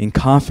 In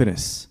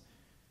confidence,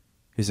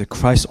 is it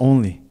Christ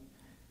only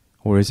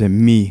or is it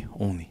me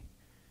only?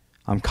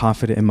 I'm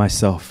confident in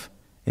myself,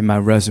 in my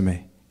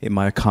resume, in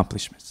my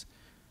accomplishments.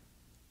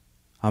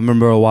 I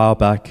remember a while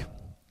back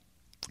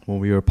when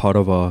we were part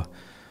of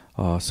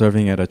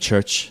serving at a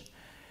church,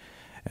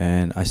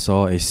 and I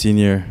saw a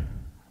senior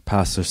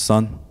pastor's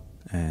son,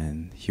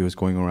 and he was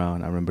going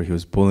around. I remember he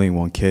was bullying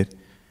one kid,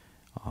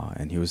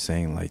 and he was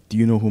saying, like, do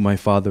you know who my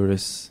father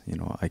is? You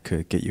know, I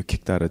could get you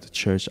kicked out of the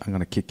church. I'm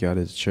going to kick you out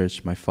of the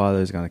church. My father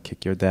is going to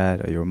kick your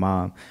dad or your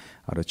mom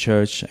out of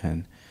church.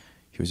 And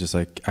he was just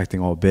like acting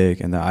all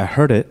big. And then I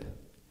heard it,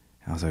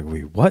 and I was like,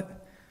 wait,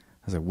 what?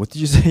 I was like, what did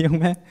you say, young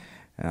man?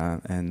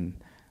 And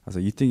I was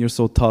like, you think you're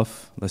so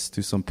tough? Let's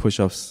do some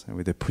push-ups. And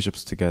we did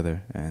push-ups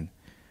together. And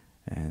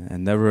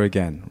never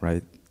again,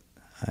 right?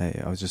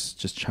 I was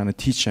just trying to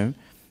teach him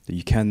that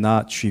you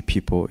cannot treat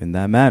people in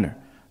that manner,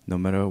 no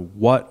matter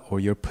what or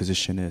your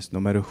position is, no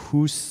matter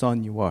whose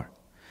son you are.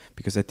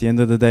 Because at the end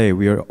of the day,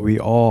 we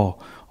all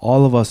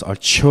of us are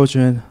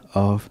children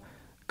of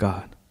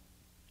God.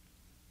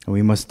 And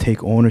we must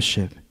take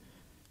ownership.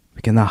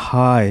 We cannot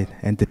hide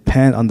and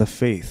depend on the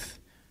faith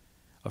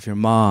of your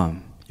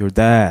mom, your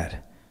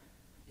dad,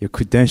 your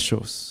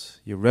credentials,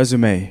 your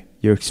resume,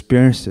 your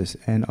experiences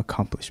and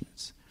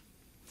accomplishments.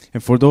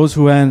 And for those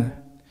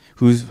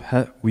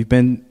we've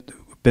been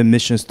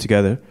missions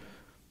together,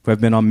 who have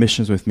been on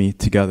missions with me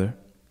together,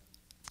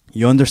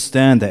 you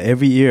understand that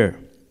every year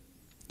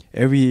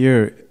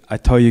I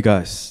tell you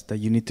guys that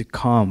you need to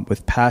come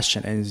with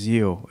passion and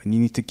zeal, and you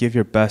need to give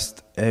your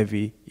best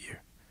every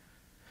year.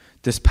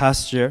 This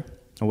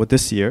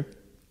year,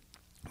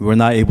 we were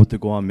not able to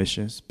go on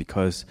missions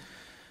because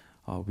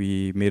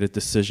we made a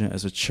decision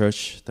as a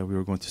church that we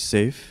were going to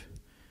save.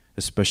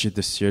 Especially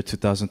this year,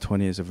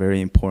 2020 is a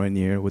very important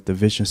year with the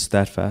vision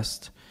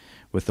steadfast,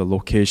 with the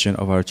location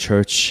of our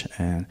church.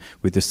 And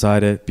we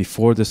decided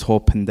before this whole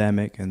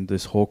pandemic and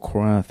this whole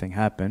corona thing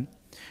happened,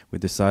 we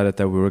decided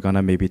that we were going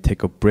to maybe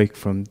take a break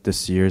from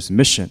this year's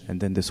mission.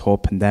 And then this whole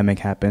pandemic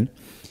happened.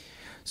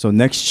 So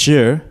next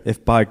year,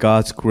 if by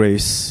God's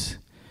grace,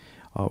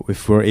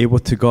 if we're able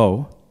to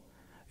go,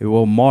 it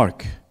will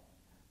mark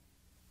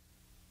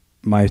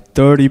my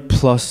 30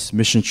 plus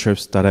mission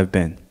trips that I've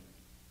been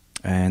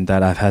and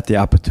that I've had the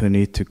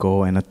opportunity to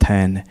go and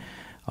attend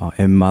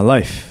in my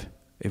life.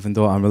 Even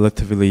though I'm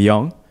relatively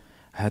young,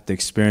 I had the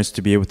experience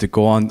to be able to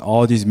go on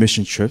all these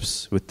mission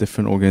trips with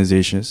different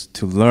organizations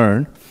to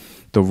learn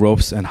the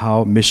ropes and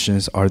how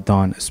missions are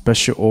done,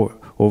 especially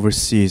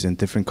overseas in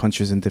different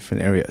countries and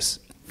different areas.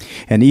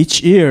 And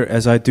each year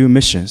as I do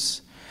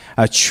missions,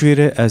 I treat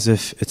it as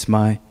if it's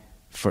my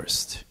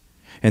first.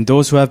 And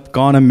those who have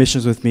gone on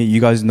missions with me,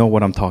 you guys know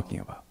what I'm talking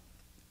about.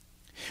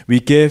 We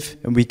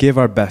give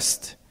our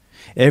best.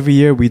 Every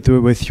year we do it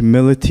with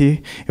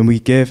humility, and we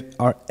give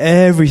our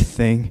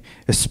everything,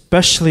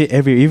 especially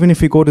even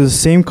if we go to the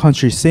same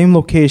country, same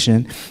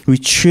location, we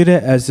treat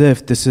it as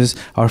if this is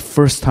our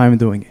first time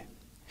doing it.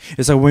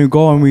 It's like when we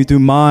go and we do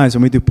minds,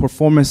 when we do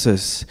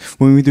performances,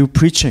 when we do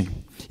preaching.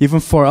 Even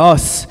for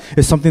us,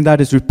 it's something that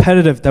is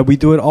repetitive, that we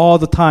do it all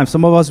the time.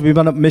 Some of us, we've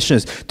done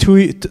missions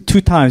two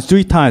times,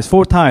 3 times,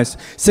 4 times,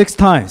 6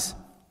 times.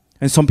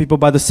 And some people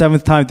by the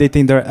 7th time, they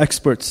think they're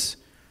experts.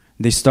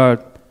 They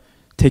start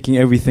taking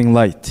everything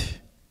light.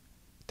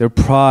 Their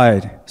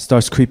pride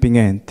starts creeping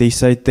in. They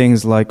say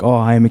things like, oh,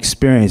 I am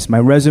experienced, my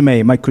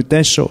resume, my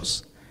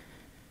credentials.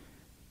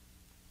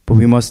 But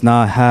we must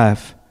not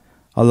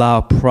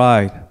allow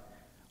pride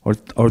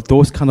or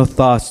those kind of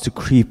thoughts to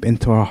creep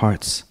into our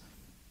hearts.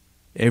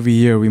 Every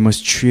year we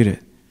must treat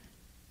it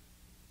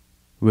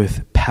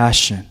with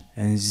passion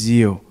and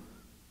zeal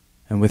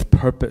and with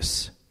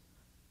purpose,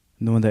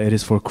 knowing that it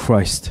is for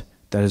Christ.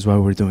 That is why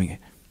we're doing it.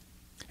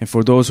 And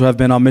for those who have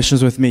been on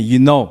missions with me, you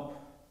know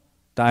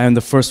that I am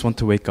the first one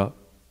to wake up,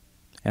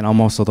 and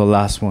I'm also the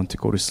last one to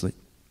go to sleep.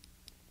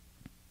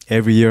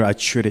 Every year I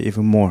treat it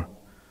even more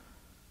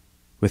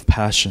with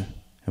passion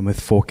and with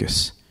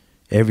focus.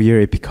 Every year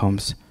it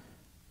becomes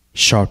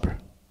sharper.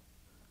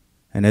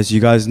 And as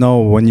you guys know,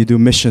 when we do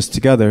missions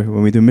together,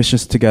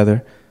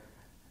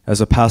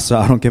 as a pastor,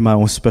 I don't get my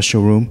own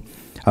special room.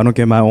 I don't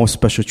get my own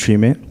special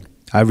treatment.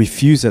 I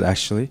refuse it,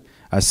 actually.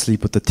 I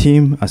sleep with the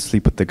team. I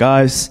sleep with the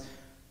guys.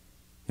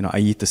 I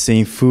eat the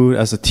same food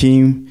as a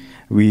team.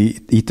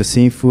 We eat the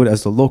same food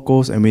as the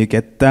locals, and we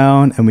get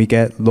down and we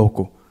get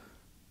local.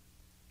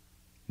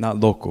 Not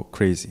local,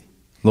 crazy.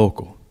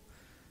 Local.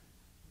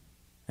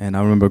 And I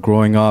remember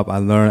growing up, I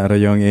learned at a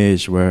young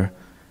age where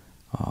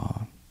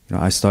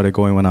I started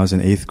going when I was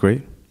in 8th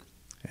grade.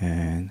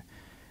 And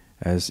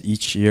as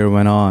each year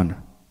went on,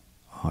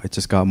 it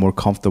just got more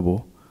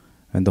comfortable.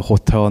 And the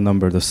hotel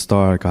number, the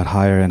star, got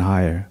higher and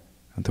higher.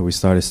 until we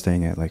started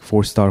staying at like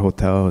 4-star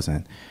hotels,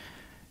 and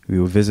we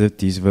would visit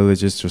these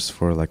villages just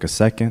for like a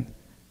second,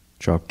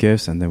 drop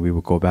gifts, and then we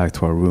would go back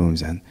to our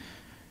rooms, and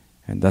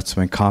that's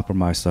when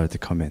compromise started to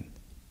come in.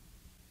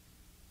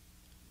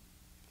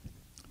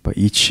 But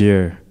each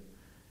year,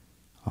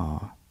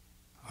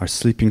 our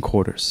sleeping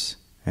quarters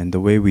and the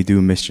way we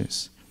do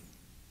missions,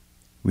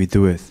 we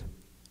do it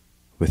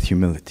with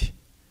humility,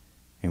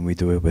 and we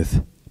do it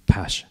with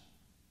passion.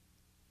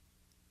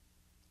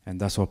 And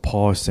that's what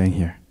Paul is saying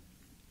here.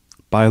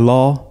 By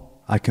law,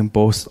 I can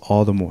boast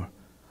all the more.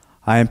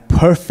 I am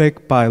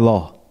perfect by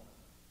law,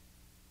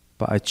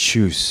 but I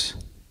choose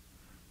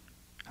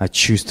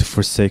to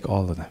forsake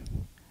all of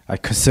them. I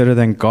consider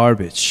them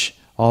garbage,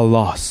 all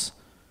loss.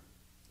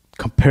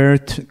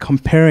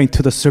 Comparing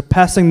to the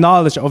surpassing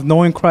knowledge of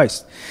knowing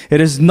Christ,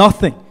 it is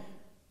nothing.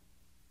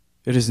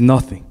 It is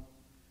nothing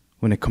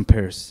when it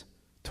compares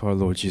to our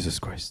Lord Jesus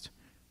Christ.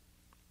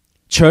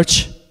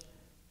 Church,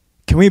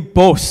 can we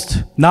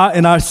boast not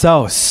in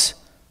ourselves,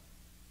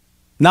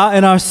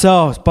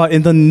 but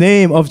in the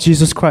name of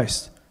Jesus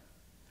Christ?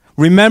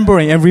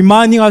 Remembering and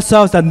reminding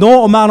ourselves that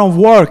no amount of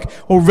work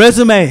or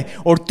resume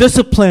or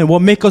discipline will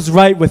make us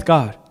right with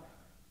God.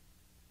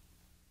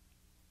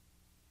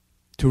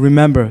 To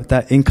remember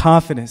that in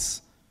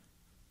confidence,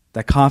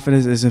 that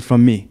confidence isn't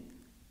from me,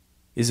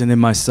 isn't in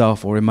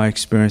myself or in my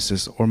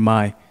experiences or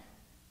my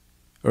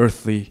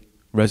earthly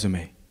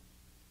resume,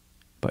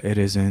 but it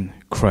is in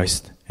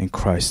Christ and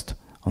Christ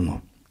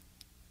alone.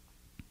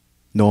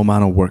 No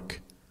amount of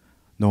work,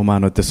 no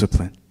amount of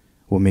discipline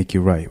will make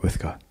you right with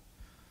God.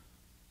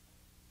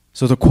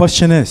 So the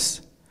question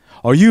is,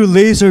 are you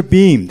laser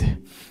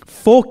beamed,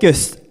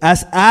 focused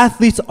as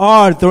athletes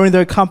are during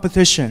their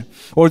competition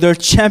or their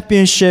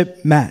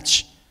championship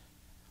match?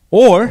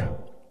 Or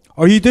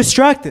are you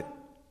distracted,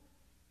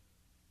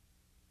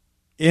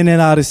 in and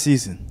out of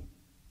season,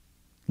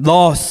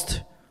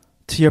 lost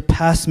to your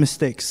past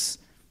mistakes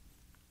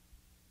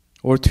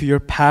or to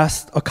your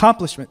past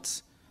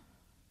accomplishments?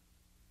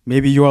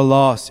 Maybe you are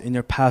lost in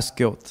your past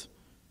guilt,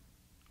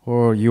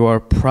 or you are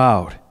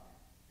proud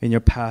in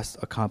your past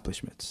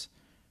accomplishments,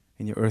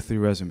 in your earthly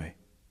resume.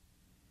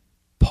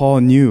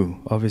 Paul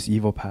knew of his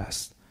evil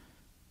past,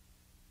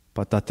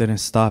 but that didn't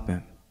stop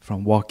him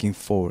from walking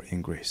forward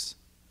in grace.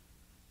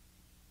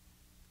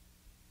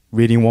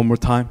 Reading one more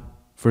time,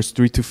 verse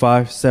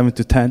 3-5,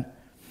 7-10.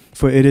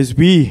 For it is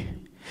we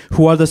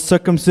who are the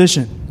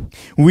circumcision,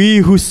 we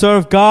who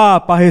serve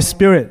God by His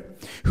Spirit,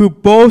 who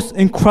boast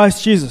in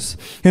Christ Jesus,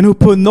 and who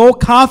put no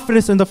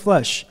confidence in the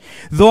flesh.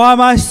 Though I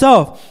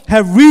myself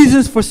have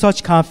reasons for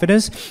such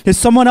confidence, if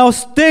someone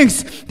else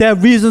thinks they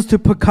have reasons to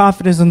put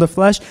confidence in the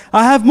flesh,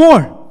 I have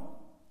more.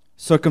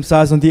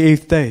 Circumcised on the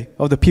 8th day,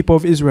 of the people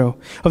of Israel,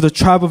 of the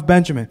tribe of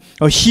Benjamin,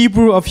 a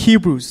Hebrew of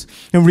Hebrews,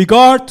 in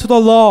regard to the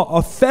law,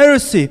 a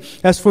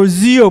Pharisee, as for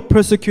zeal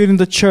persecuting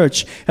the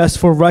church, as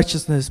for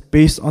righteousness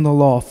based on the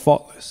law,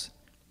 faultless.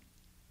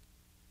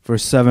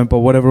 Verse 7, but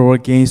whatever were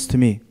gains to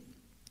me,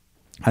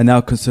 I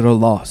now consider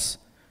loss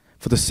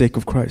for the sake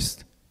of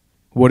Christ.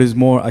 What is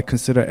more, I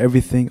consider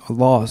everything a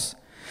loss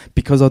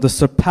because of the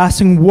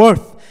surpassing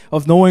worth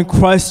of knowing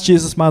Christ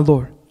Jesus my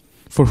Lord,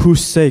 for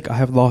whose sake I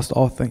have lost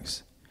all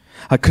things.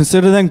 I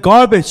consider them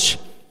garbage,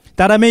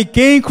 that I may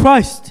gain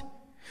Christ.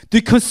 Do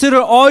you consider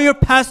all your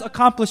past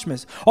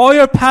accomplishments, all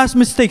your past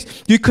mistakes,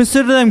 do you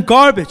consider them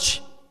garbage?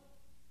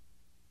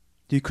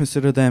 Do you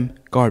consider them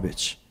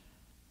garbage?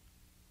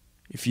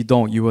 If you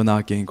don't, you will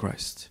not gain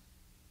Christ.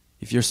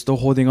 If you're still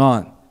holding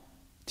on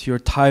to your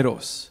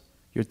titles,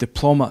 your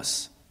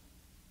diplomas,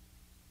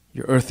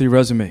 your earthly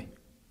resume,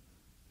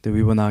 then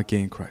we will not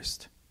gain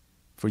Christ.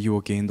 For you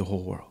will gain the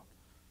whole world,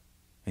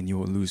 and you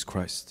will lose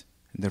Christ.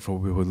 And therefore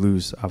we will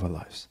lose our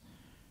lives.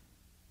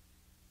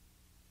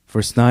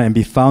 Verse 9, and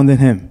be found in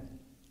Him,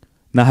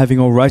 not having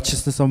a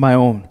righteousness of my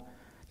own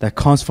that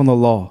comes from the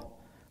law,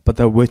 but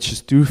that which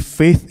is through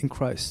faith in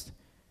Christ.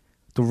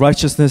 The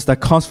righteousness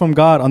that comes from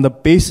God on the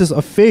basis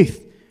of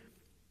faith.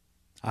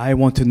 I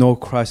want to know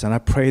Christ, and I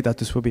pray that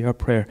this will be our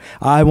prayer.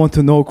 I want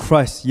to know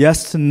Christ.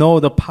 Yes, to know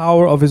the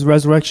power of His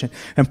resurrection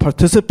and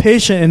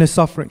participation in His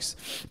sufferings,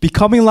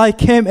 becoming like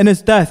Him in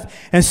His death,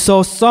 and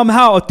so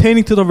somehow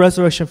attaining to the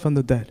resurrection from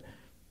the dead.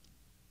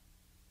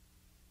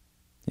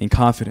 In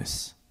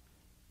confidence,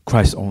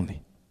 Christ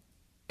only.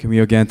 Can we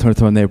again turn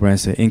to our neighbor and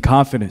say, in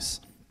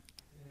confidence,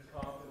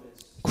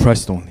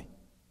 Christ only.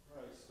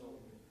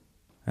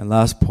 And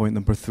last point,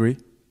 number 3,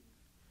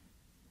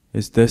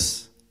 is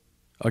this.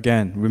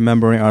 Again,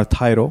 remembering our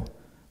title,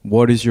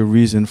 what is your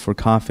reason for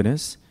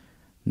confidence?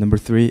 Number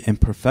 3, in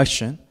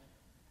perfection,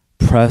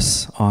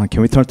 press on.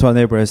 Can we turn to our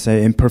neighbor and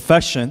say, in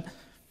perfection,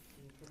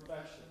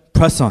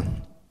 press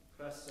on.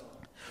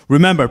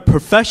 Remember,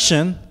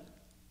 perfection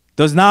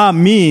does not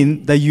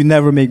mean that you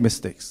never make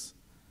mistakes.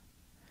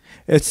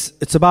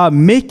 It's about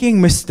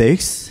making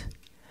mistakes,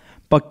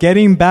 but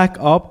getting back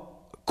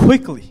up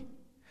quickly.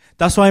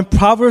 That's why in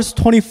Proverbs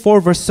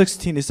 24, verse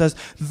 16, it says,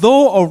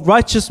 though a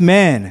righteous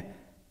man,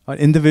 an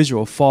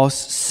individual, falls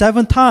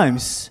 7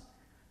 times,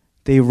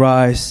 they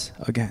rise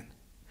again.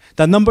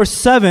 That number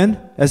 7,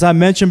 as I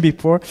mentioned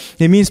before,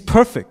 it means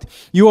perfect.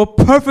 You will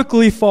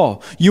perfectly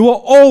fall. You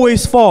will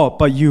always fall,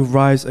 but you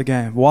rise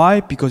again. Why?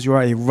 Because you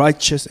are a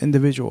righteous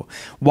individual.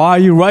 Why are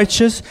you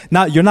righteous?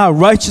 You're not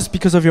righteous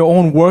because of your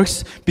own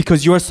works,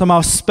 because you are somehow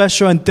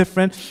special and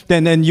different,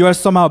 and you are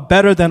somehow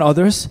better than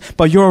others,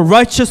 but you are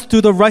righteous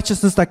through the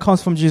righteousness that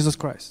comes from Jesus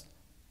Christ.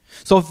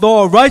 So though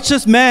a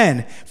righteous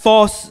man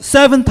falls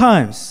 7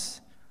 times,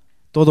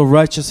 though the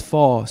righteous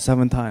fall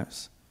 7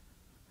 times,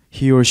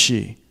 he or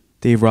she,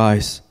 they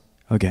rise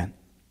again.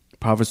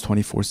 Proverbs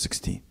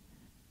 24:16.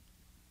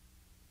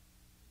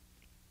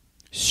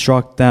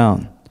 Struck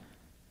down,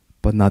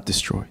 but not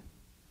destroyed.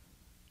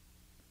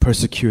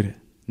 Persecuted,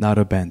 not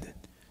abandoned.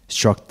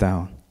 Struck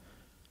down,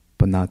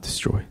 but not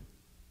destroyed.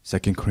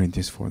 2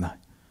 Corinthians 4:9.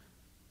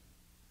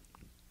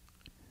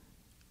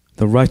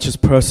 The righteous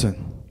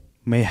person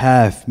may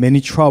have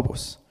many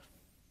troubles,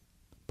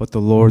 but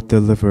the Lord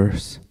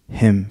delivers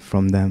him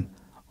from them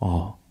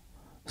all.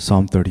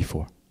 Psalm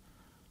 34.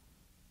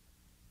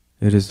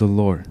 It is the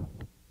Lord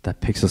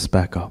that picks us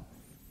back up.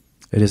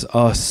 It is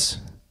us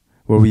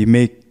where we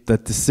make the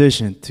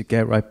decision to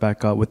get right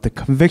back up with the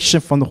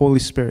conviction from the Holy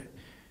Spirit.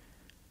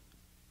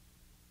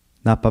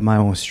 Not by my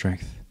own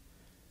strength,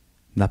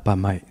 not by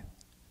might,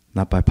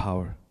 not by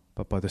power,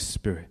 but by the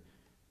Spirit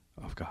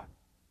of God.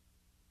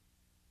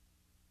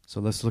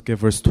 So let's look at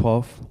verse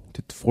 12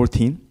 to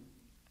 14.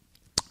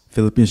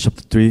 Philippians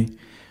chapter 3,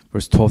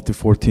 verse 12 to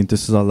 14.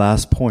 This is our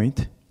last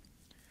point.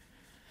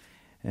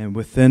 And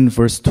within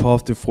verse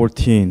 12 to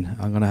 14,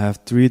 I'm going to have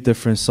 3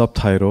 different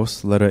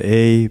subtitles, letter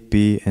A,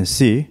 B, and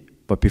C.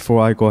 But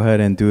before I go ahead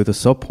and do the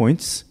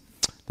subpoints,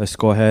 let's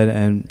go ahead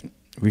and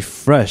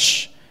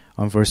refresh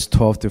on verse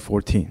 12 to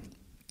 14.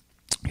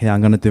 Okay,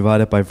 I'm going to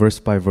divide it by verse.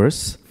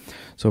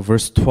 So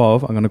verse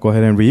 12, I'm going to go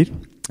ahead and read.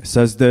 It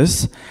says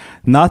this,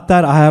 "Not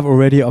that I have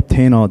already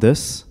obtained all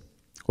this,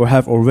 or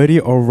have already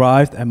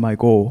arrived at my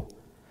goal,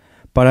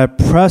 but I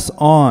press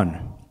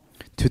on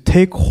to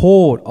take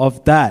hold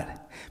of that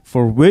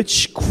for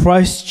which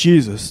Christ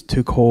Jesus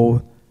took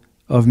hold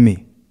of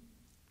me."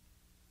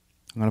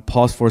 I'm going to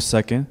pause for a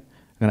second.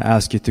 I'm going to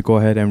ask you to go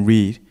ahead and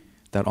read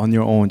that on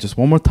your own just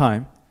one more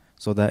time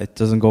so that it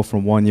doesn't go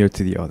from one ear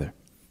to the other.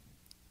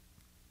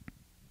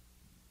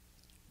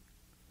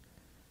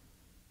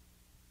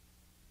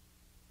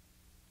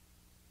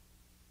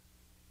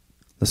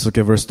 Let's look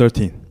at verse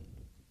 13.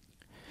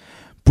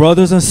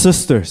 "Brothers and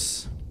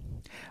sisters,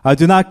 I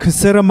do not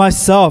consider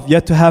myself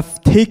yet to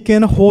have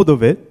taken hold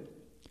of it,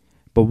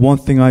 but one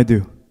thing I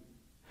do,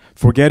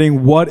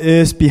 forgetting what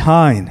is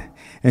behind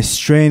and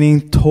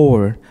straining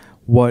toward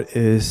what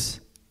is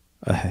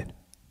ahead."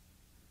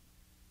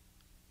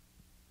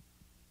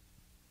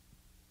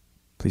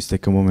 Please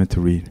take a moment to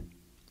read.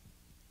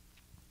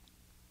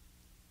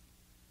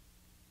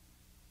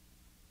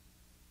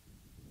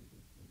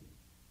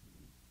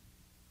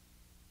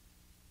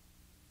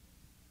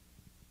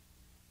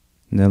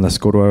 And then let's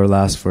go to our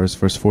last verse,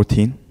 verse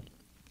 14.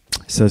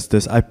 It says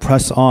this, "I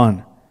press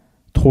on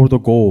toward the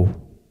goal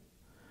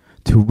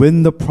to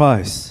win the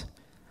prize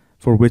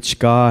for which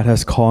God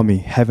has called me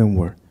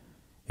heavenward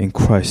in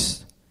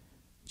Christ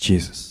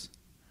Jesus."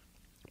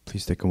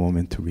 Please take a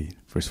moment to read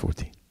verse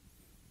 14.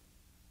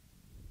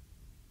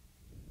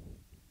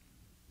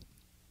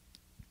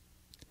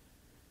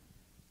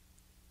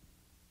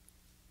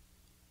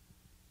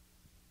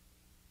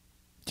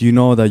 Do you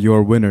know that you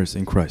are winners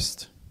in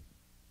Christ?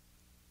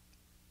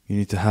 You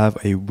need to have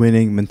a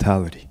winning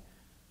mentality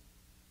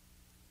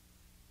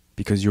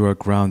because you are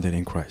grounded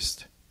in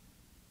Christ.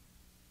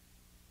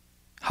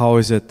 How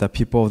is it that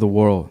people of the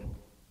world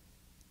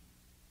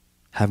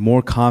have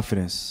more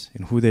confidence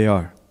in who they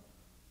are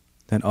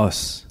than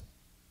us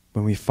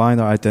when we find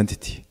our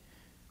identity,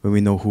 when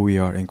we know who we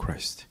are in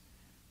Christ?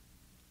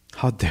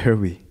 How dare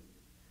we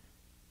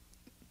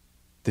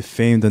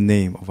defame the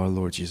name of our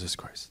Lord Jesus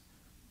Christ?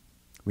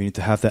 We need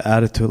to have the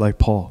attitude like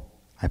Paul.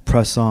 I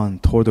press on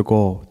toward the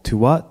goal. To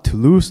what? To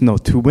lose? No,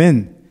 to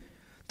win.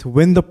 To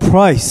win the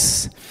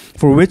prize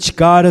for which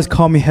God has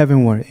called me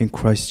heavenward in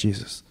Christ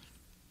Jesus.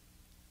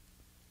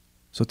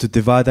 So to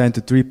divide that into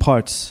 3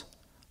 parts.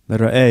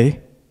 Letter A,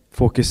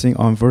 focusing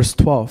on verse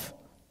 12.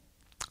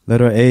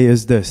 Letter A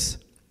is this.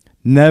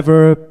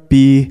 Never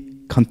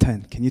be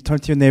content. Can you turn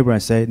to your neighbor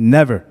and say,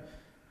 never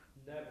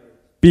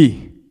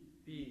be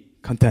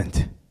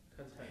content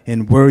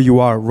in where you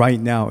are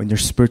right now in your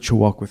spiritual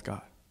walk with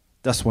God.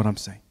 That's what I'm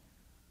saying.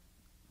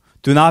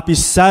 Do not be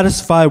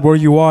satisfied where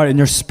you are in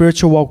your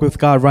spiritual walk with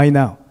God right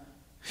now.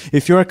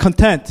 If you're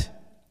content,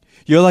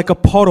 you're like a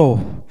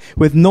puddle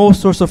with no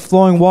source of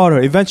flowing water.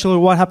 Eventually,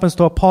 what happens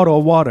to a puddle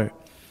of water?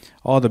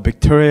 All the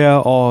bacteria,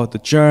 all the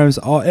germs,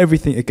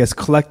 everything, it gets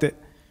collected.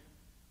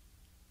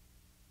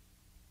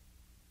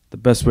 The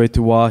best way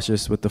to wash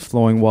is with the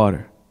flowing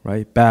water,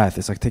 right? Bath,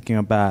 it's like taking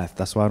a bath.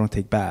 That's why I don't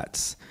take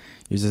baths.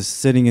 You're just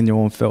sitting in your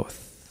own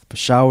filth. But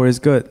shower is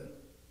good.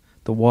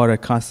 The water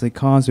constantly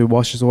comes, it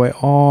washes away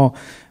all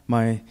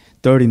my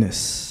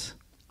dirtiness.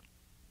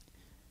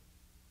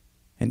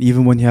 And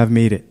even when you have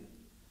made it,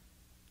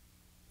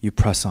 you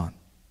press on.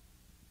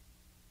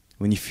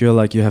 when you feel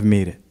like you have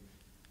made it,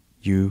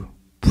 you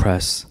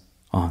press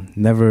on.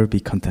 Never be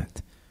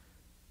content.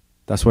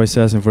 That's why it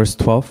says in verse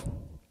 12,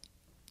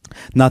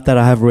 not that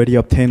I have already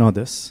obtained all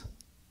this.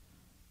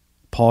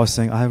 Paul is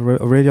saying, I have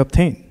already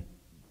obtained.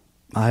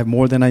 I have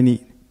more than I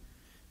need.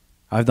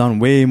 I've done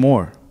way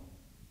more.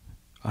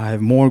 I have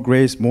more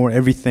grace, more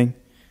everything.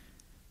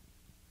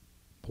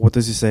 But what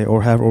does he say?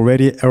 Or have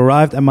already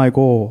arrived at my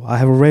goal. I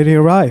have already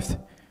arrived.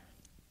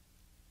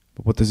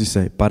 But what does he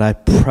say? But I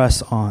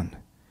press on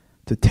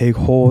to take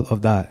hold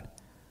of that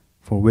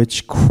for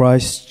which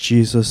Christ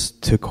Jesus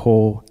took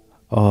hold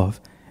of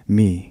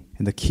me.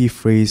 And the key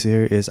phrase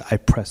here is, I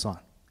press on.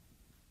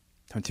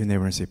 Turn to your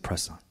neighbor and say,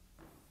 press on.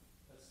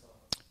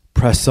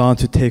 Press on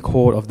to take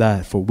hold of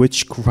that for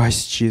which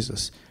Christ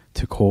Jesus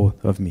took hold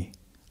of me.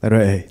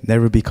 Letter A,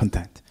 never be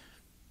content.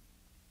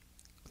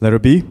 Letter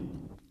B,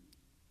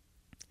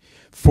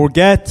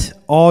 forget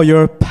all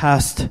your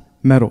past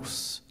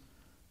medals.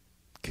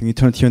 Can you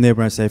turn to your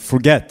neighbor and say,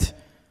 forget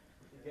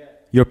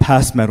your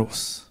past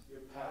medals.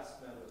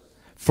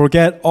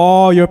 Forget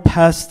all your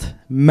past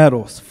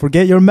medals.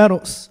 Forget your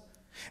medals.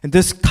 And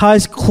this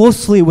ties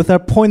closely with our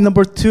point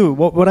number 2,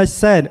 what I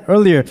said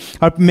earlier.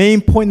 Our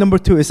main point number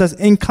 2, it says,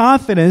 in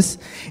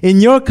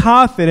your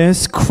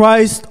confidence,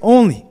 Christ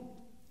only.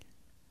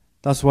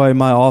 That's why in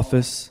my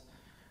office,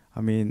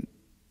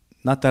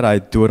 not that I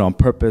do it on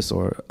purpose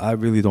or I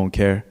really don't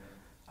care.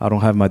 I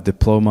don't have my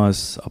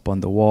diplomas up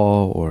on the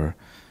wall or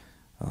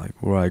like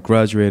where I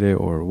graduated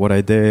or what I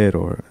did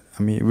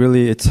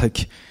really it's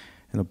like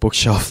in a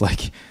bookshelf,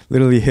 like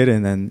literally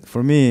hidden. And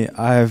for me,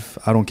 I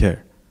don't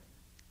care.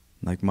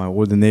 Like my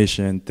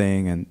ordination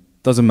thing, and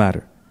doesn't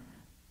matter.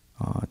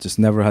 Just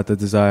never had the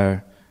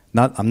desire.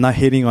 I'm not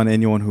hating on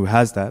anyone who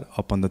has that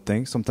up on the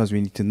thing. Sometimes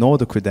we need to know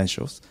the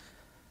credentials.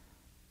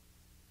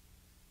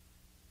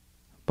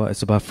 But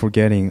it's about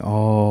forgetting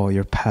all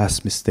your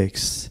past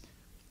mistakes,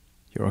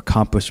 your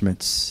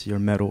accomplishments, your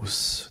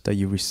medals that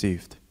you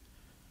received.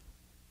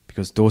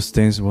 Because those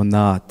things will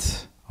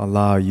not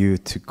allow you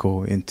to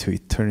go into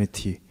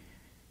eternity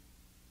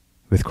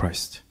with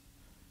Christ.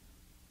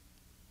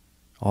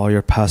 All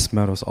your past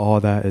medals, all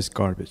that is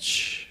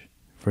garbage.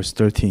 Verse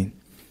 13.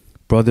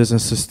 Brothers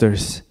and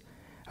sisters,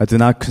 I do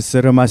not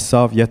consider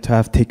myself yet to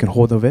have taken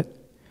hold of it,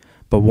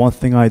 but one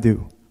thing I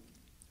do,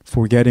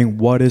 forgetting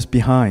what is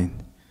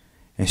behind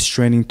and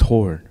straining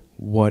toward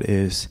what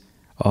is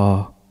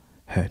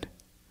ahead.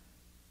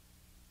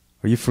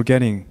 Are you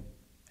forgetting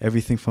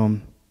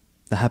everything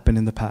that happened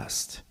in the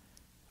past?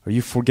 Are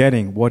you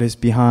forgetting what is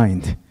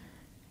behind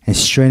and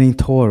straining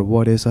toward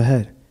what is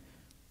ahead?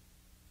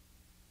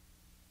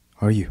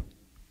 Are you?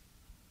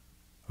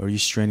 Or are you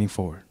straining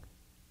forward?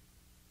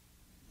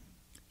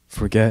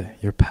 Forget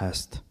your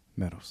past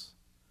medals.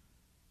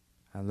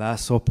 And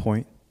last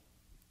point,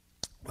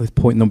 with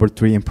point number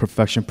 3,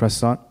 imperfection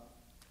press on.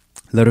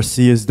 Letter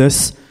C is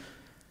this: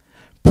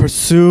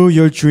 pursue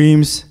your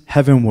dreams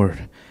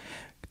heavenward.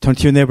 Turn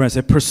to your neighbor and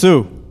say,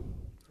 pursue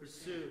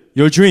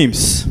your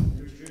dreams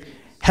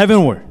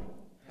heavenward.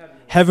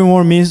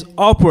 Heavenward means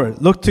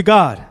upward. Look to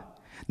God.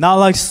 Not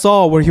like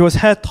Saul, where he was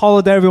head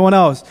taller than everyone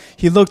else.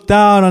 He looked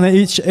down on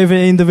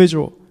every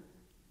individual.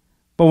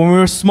 But when we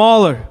were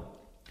smaller,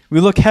 we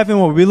look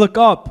heavenward, we look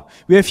up,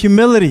 we have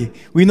humility.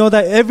 We know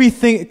that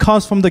everything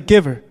comes from the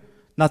giver,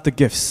 not the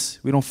gifts.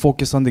 We don't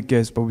focus on the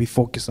gifts, but we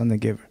focus on the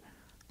giver.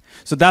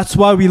 So that's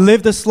why we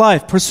live this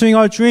life, pursuing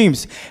our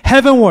dreams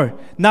heavenward,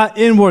 not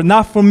inward,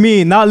 not for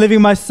me, not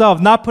living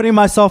myself, not putting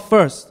myself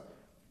first,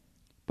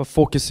 but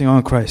focusing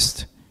on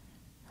Christ.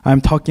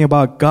 I'm talking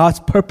about God's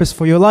purpose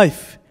for your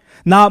life.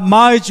 Not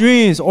my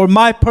dreams or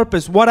my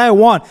purpose, what I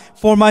want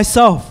for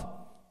myself.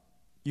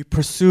 You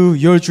pursue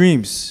your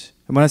dreams.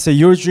 And when I say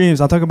your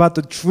dreams, I'm talking about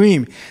the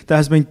dream that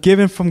has been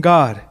given from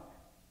God.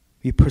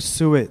 We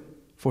pursue it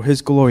for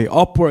His glory.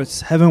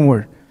 Upwards,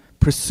 heavenward.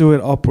 Pursue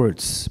it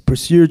upwards.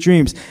 Pursue your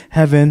dreams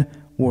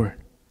heavenward.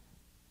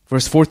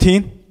 Verse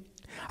 14.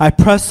 I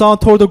press on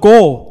toward the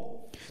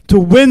goal to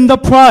win the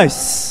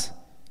prize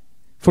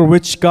for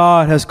which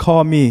God has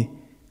called me.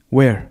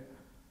 Where?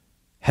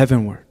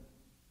 Heavenward.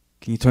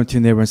 Can you turn to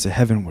your neighbor and say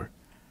heavenward?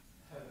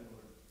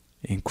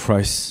 In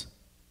Christ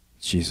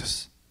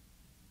Jesus.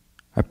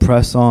 I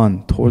press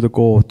on toward the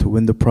goal to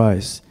win the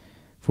prize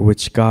for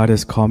which God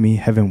has called me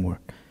heavenward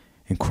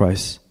in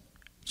Christ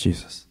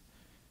Jesus.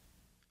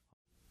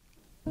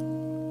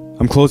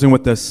 I'm closing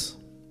with this.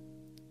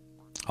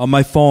 On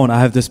my phone, I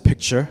have this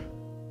picture,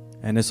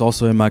 and it's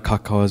also in my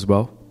Kakao as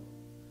well.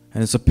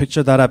 And it's a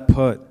picture that I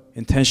put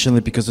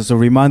intentionally because it's a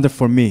reminder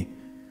for me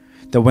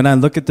that when I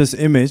look at this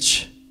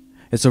image,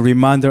 it's a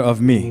reminder of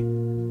me.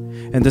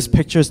 And this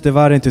picture is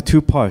divided into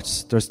 2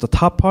 parts. There's the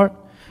top part,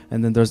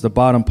 and then there's the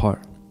bottom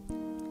part.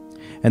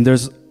 And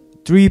there's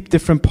 3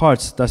 different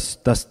parts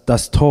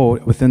that's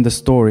told within the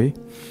story.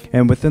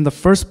 And within the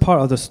first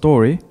part of the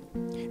story,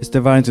 it's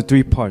divided into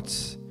 3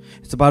 parts.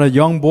 It's about a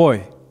young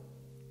boy.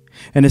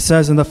 And it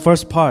says in the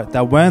first part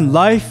that when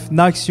life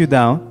knocks you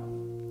down,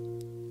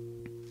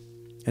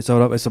 it's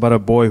about a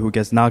boy who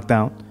gets knocked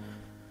down.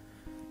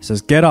 It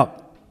says, get up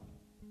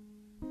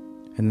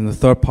And then the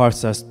third part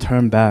says,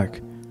 turn back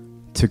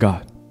to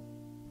God.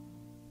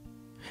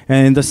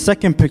 And in the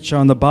second picture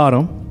on the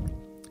bottom,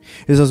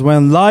 it says,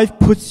 when life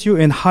puts you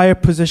in higher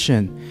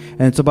position,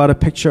 and it's about a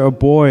picture of a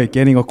boy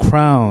getting a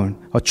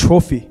crown, a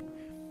trophy.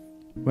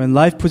 When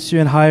life puts you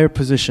in higher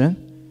position,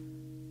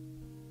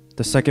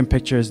 the second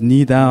picture is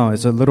knee down.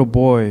 It's a little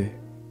boy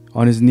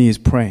on his knees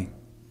praying.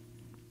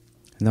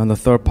 And on the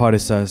third part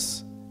it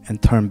says,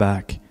 and turn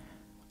back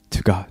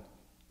to God.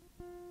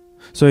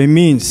 So it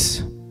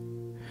means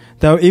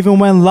that even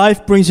when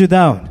life brings you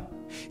down,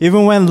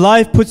 even when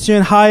life puts you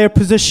in higher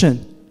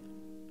position,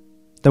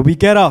 that we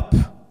get up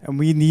and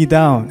we knee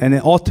down, and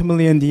then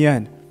ultimately in the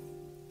end,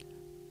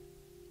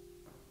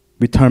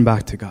 we turn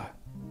back to God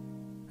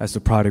as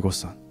the prodigal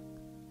son.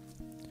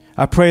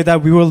 I pray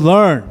that we will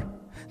learn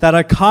that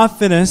our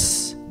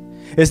confidence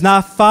is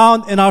not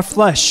found in our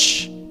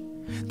flesh.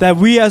 That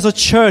we as a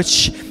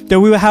church,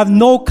 that we will have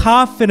no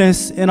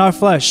confidence in our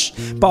flesh,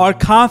 but our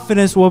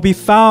confidence will be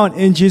found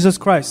in Jesus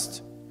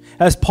Christ,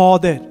 as Paul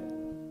did.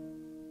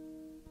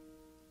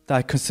 That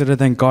I consider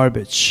them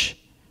garbage,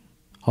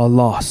 a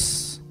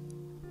loss,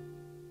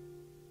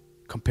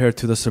 compared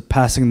to the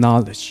surpassing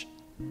knowledge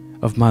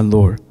of my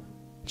Lord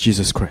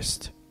Jesus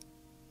Christ.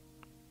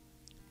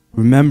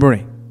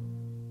 Remembering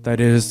that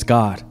it is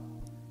God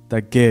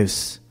that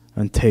gives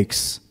and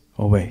takes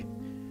away.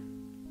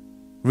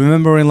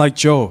 Remembering like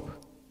Job,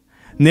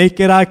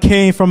 naked I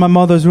came from my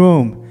mother's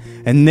womb,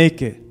 and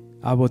naked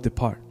I will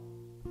depart.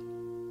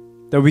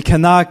 That we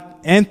cannot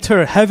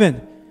enter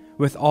heaven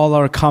with all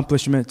our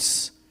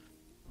accomplishments,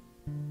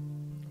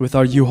 with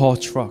our U-Haul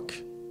truck,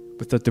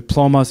 with the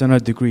diplomas and our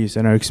degrees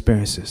and our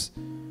experiences.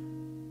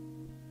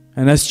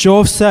 And as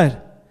Job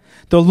said,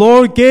 the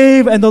Lord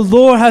gave and the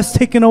Lord has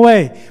taken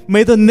away.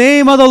 May the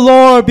name of the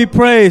Lord be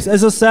praised,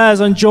 as it says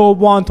in Job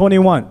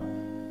 1:21.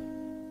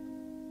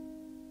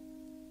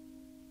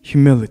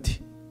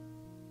 Humility.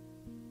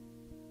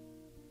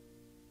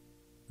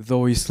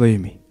 Though he slay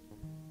me,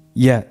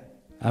 yet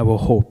I will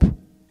hope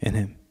in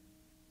him.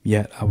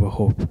 Yet I will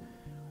hope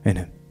in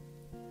him.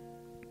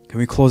 Can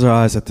we close our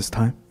eyes at this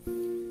time?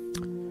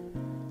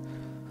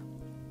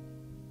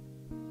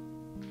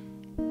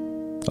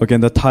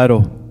 Again, the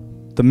title,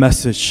 the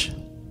message.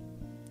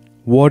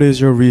 What is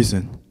your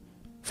reason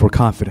for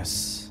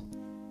confidence?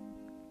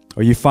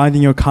 Are you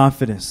finding your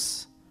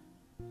confidence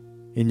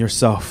in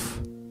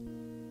yourself,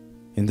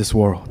 in this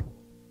world,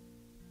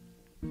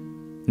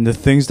 in the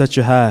things that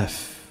you have,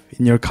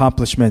 in your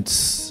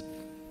accomplishments,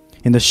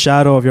 in the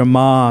shadow of your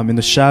mom, in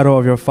the shadow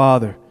of your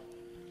father,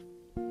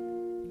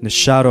 in the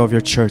shadow of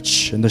your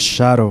church, in the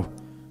shadow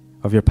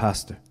of your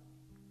pastor?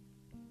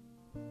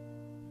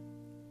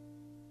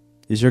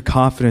 Is your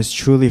confidence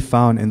truly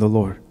found in the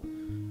Lord?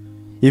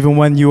 Even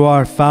when you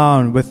are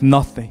found with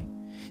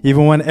nothing,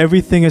 even when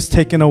everything is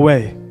taken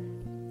away,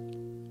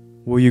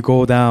 will you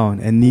go down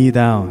and kneel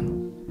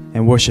down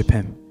and worship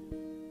Him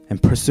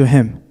and pursue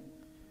Him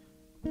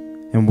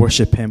and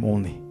worship Him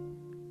only?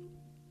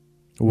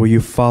 Or will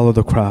you follow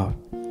the crowd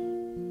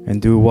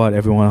and do what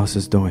everyone else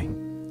is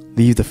doing?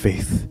 Leave the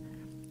faith,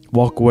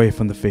 walk away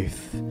from the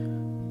faith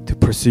to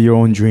pursue your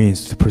own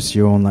dreams, to pursue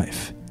your own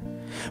life.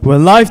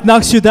 When life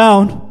knocks you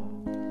down,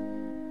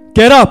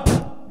 get up.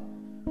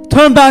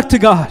 Turn back to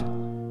God,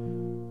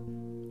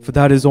 for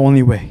that is the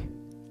only way.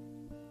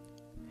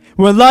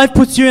 When life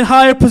puts you in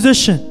higher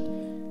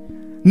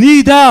position,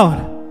 kneel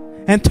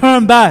down and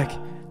turn back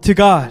to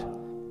God,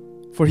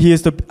 for He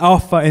is the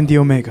Alpha and the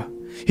Omega.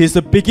 He is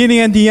the beginning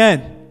and the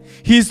end.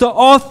 He is the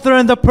author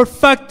and the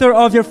perfecter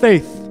of your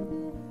faith.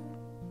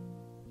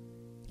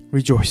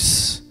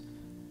 Rejoice.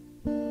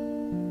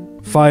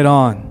 Fight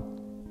on,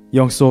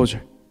 young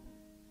soldier.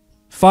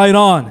 Fight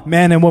on,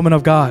 man and woman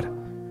of God.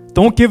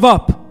 Don't give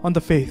up on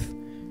the faith.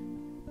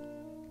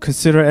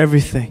 Consider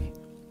everything.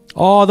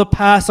 All the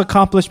past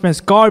accomplishments,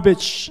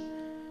 garbage.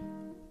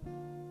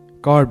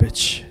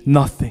 Garbage,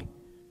 nothing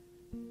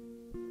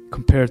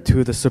compared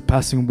to the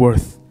surpassing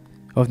worth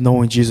of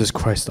knowing Jesus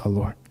Christ our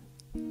Lord,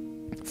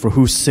 for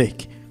whose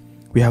sake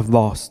we have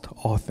lost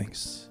all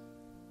things.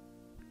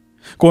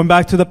 Going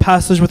back to the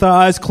passage with our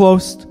eyes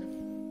closed.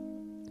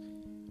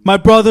 My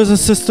brothers and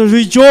sisters,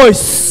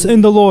 rejoice in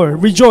the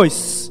Lord.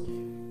 Rejoice.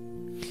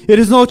 It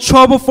is no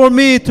trouble for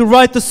me to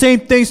write the same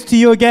things to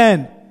you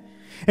again.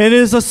 And it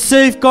is a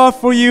safeguard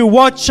for you.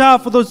 Watch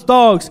out for those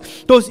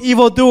dogs, those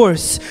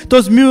evildoers,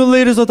 those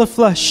mutilators of the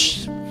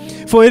flesh.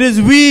 For it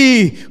is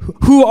we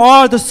who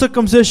are the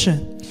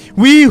circumcision,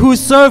 we who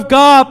serve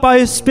God by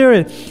His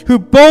Spirit, who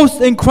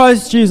boast in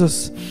Christ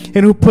Jesus, and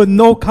who put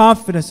no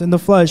confidence in the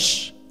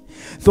flesh.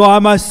 Though I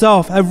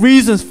myself have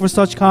reasons for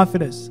such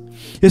confidence.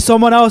 If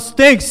someone else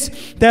thinks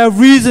they have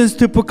reasons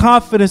to put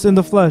confidence in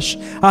the flesh,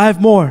 I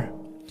have more.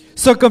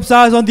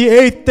 Circumcised on the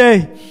 8th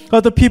day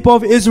of the people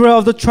of Israel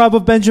of the tribe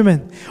of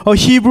Benjamin, a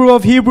Hebrew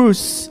of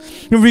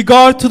Hebrews, in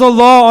regard to the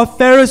law, a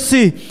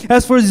Pharisee,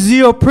 as for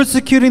zeal,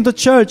 persecuting the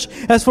church,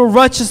 as for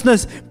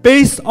righteousness,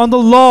 based on the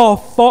law,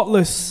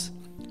 faultless.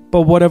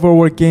 But whatever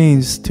were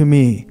gains to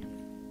me,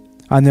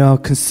 I now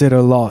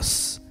consider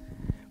loss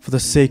for the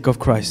sake of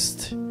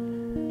Christ.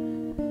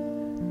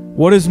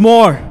 What is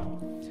more,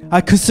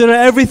 I consider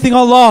everything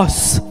a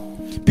loss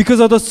because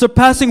of the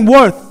surpassing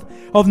worth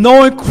of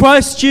knowing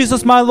Christ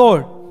Jesus my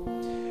Lord,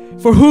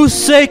 for whose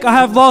sake I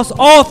have lost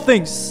all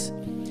things.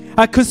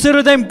 I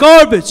consider them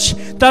garbage,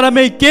 that I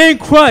may gain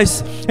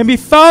Christ and be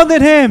found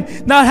in Him,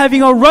 not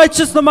having a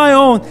righteousness of my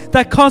own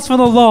that comes from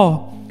the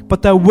law,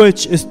 but that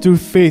which is through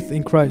faith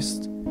in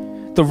Christ,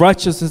 the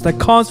righteousness that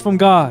comes from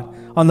God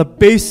on the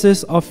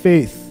basis of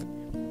faith.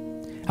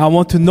 I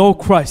want to know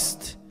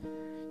Christ.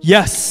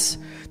 Yes,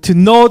 to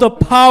know the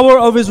power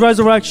of His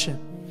resurrection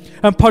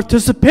and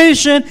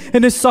participation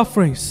in His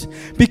sufferings,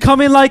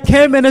 becoming like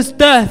Him in His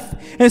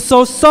death, and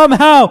so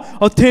somehow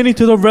attaining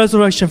to the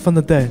resurrection from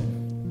the dead.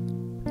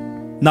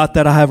 Not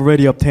that I have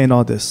already obtained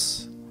all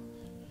this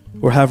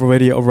or have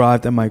already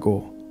arrived at my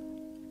goal,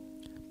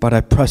 but I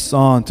press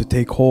on to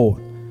take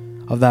hold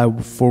of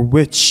that for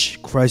which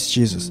Christ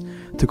Jesus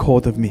took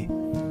hold of me.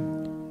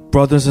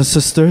 Brothers and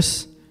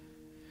sisters,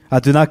 I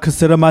do not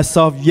consider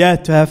myself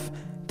yet to have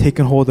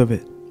taken hold of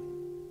it.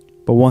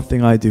 But one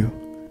thing I do,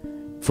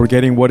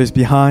 forgetting what is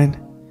behind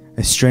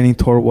and straining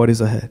toward what is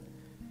ahead,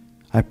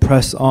 I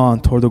press on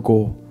toward the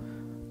goal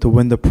to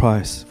win the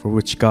prize for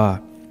which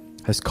God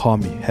has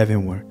called me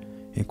heavenward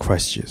in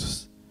Christ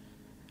Jesus.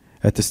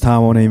 At this time, I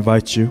want to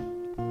invite you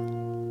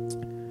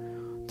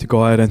to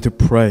go ahead and to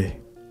pray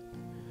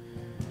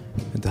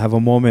and to have a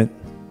moment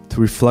to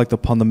reflect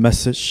upon the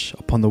message,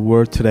 upon the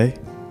word today.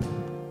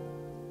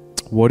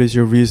 What is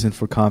your reason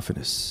for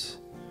confidence?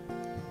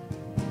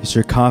 Is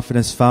your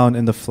confidence found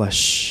in the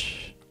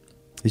flesh?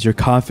 Is your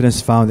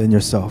confidence found in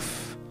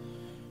yourself?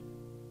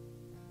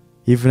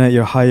 Even at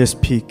your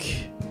highest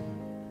peak,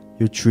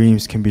 your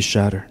dreams can be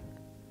shattered.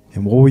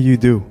 And what will you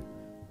do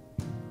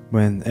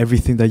when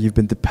everything that you've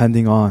been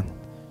depending on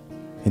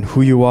and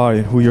who you are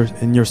and who you're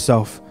in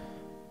yourself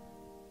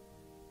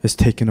is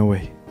taken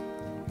away?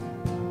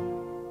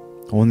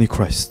 Only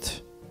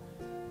Christ.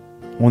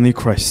 Only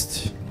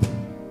Christ.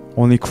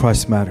 Only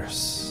Christ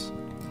matters.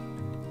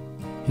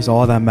 He's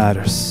all that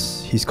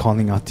matters. He's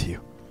calling out to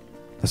you.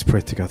 Let's pray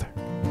together.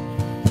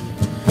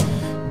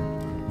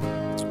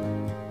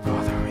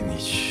 Father, we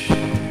need you.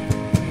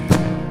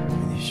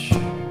 We need you.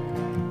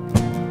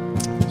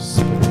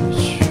 Spirit, we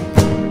need you.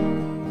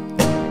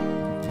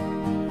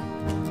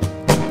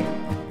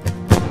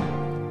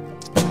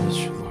 We need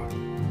you, Lord.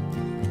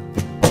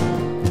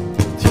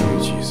 To you,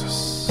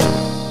 Jesus.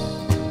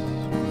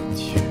 We need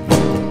you.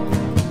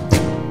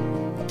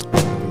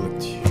 We look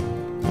to you.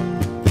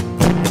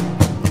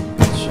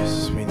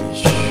 Jesus, we need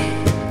you.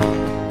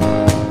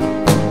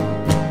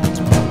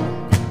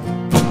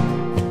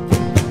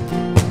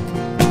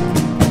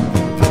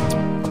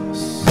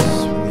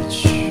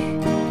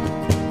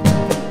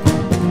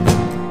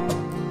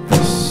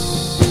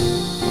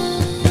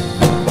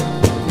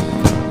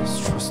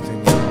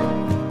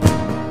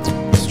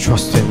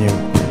 Trust in you.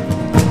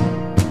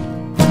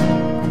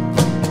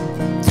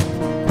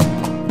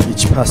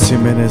 Each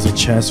passing minute is a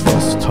chance for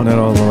us to turn it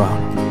all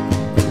around,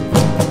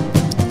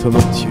 to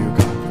look to you,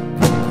 God.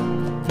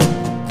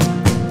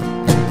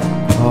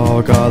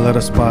 Oh God, let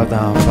us bow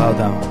down, bow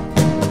down.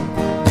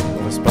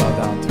 Let us bow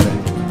down today.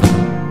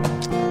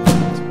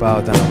 To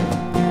bow down.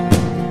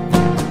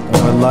 And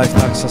when life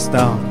knocks us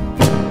down,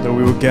 that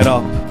we will get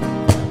up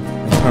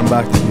and turn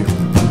back to you.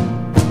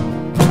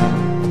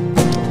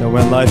 That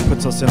when life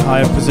puts us in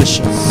higher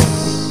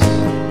positions,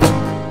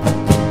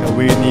 that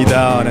we kneel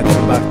down and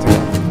turn back to God.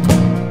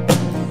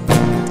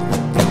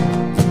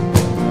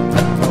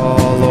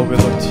 Oh Lord, we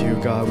look to you,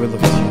 God. We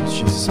look to you,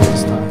 Jesus,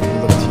 this time. We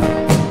look to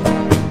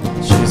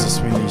you.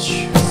 Jesus, we need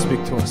you.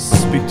 Speak to us.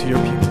 Speak to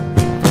your people.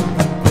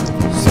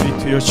 Speak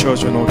to your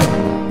children, oh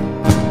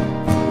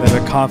God. Let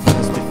our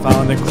confidence be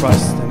found in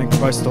Christ and in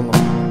Christ alone.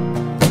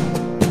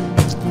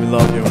 We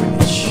love you. We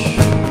need you.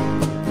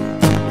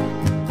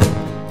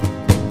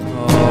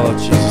 Oh,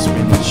 Jesus,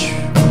 we need you.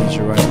 We need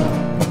you right now.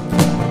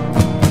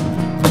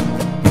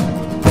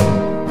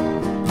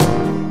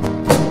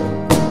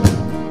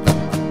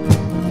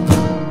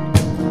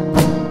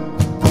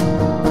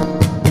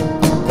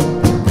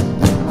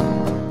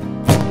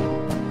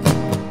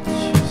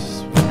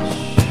 Jesus, we need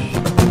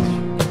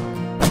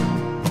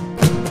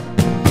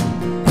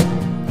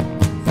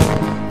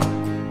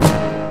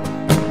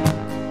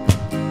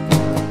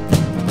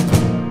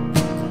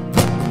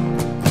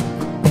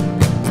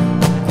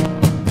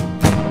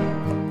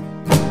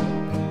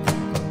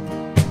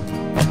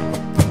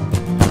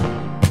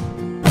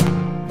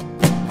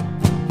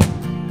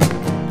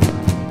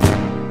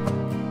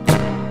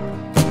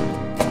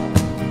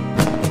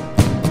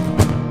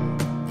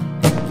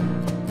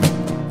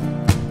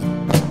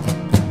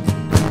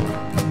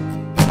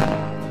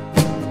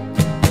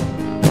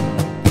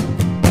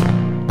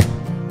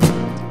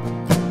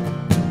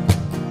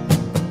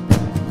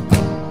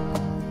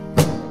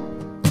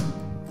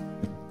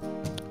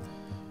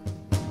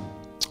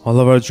All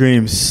of our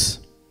dreams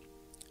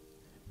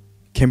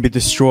can be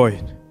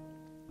destroyed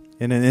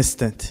in an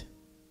instant,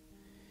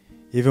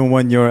 even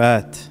when you're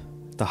at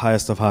the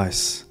highest of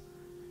highs.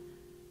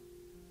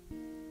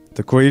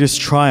 The greatest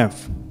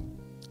triumph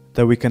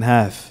that we can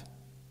have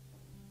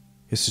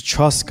is to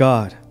trust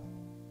God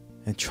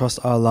and trust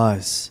our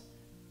lives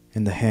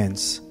in the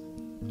hands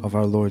of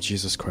our Lord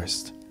Jesus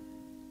Christ.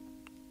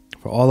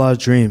 For all our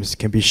dreams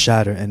can be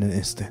shattered in an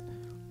instant,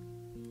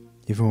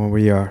 even when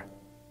we are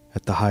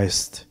at the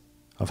highest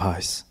of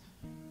highs.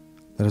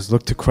 Let us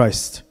look to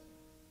Christ.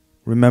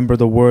 Remember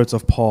the words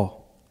of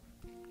Paul,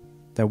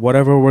 that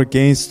whatever were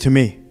gains to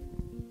me,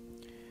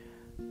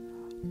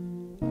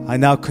 I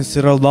now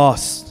consider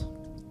loss.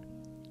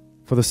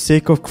 For the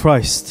sake of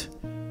Christ,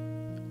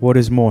 what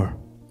is more,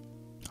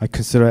 I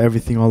consider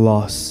everything a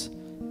loss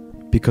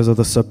because of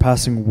the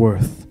surpassing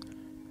worth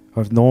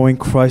of knowing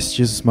Christ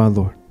Jesus my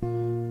Lord,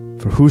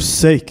 for whose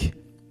sake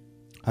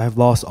I have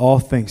lost all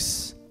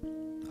things.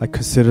 I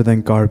consider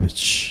them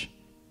garbage.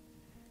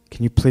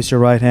 Can you place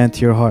your right hand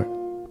to your heart?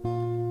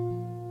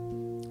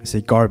 I say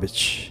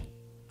garbage.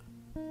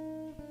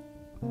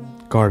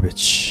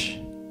 Garbage.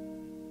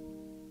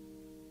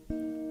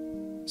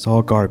 It's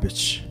all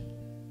garbage.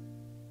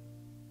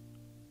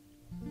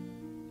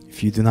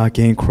 If you do not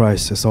gain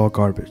Christ, it's all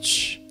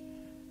garbage.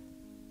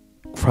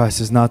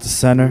 Christ is not the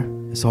center,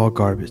 it's all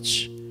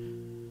garbage.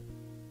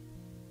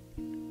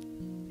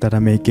 That I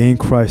may gain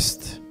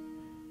Christ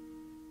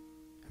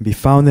and be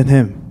found in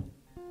Him,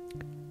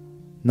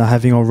 not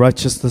having a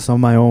righteousness of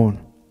my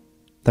own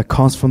that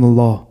comes from the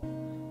law,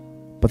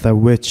 but that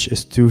which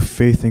is through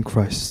faith in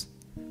Christ,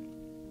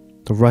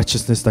 the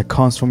righteousness that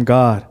comes from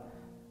God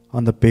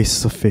on the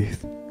basis of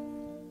faith.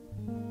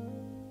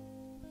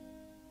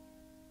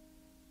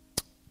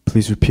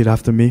 Please repeat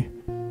after me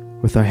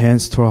with our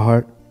hands to our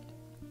heart.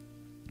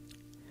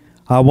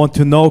 I want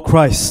to know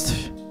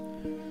Christ.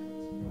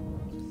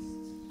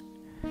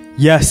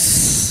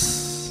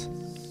 Yes,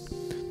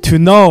 to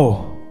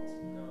know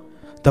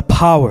the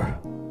power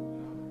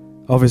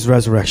of His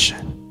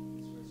resurrection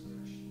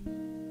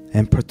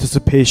and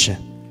participation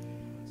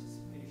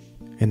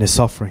in His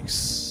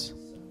sufferings,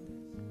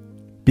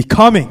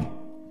 becoming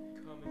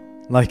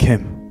like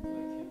Him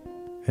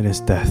in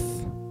His death.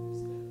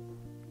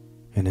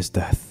 In His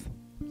death.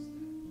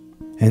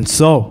 And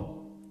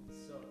so,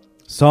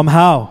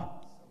 somehow,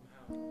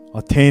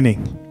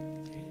 attaining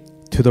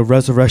to the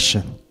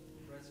resurrection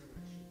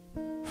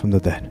from the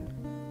dead.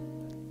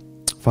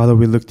 Father,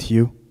 we look to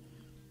You.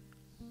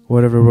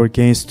 Whatever were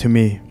gains to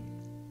me,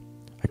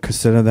 I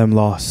consider them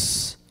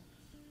loss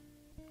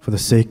for the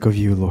sake of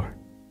You, Lord,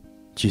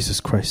 Jesus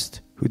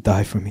Christ, who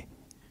died for me.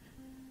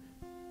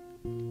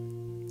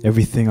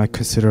 Everything I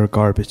consider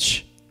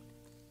garbage,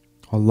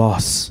 a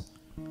loss,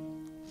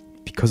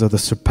 because of the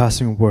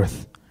surpassing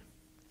worth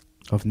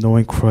of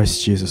knowing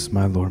Christ Jesus,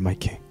 my Lord, my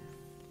King,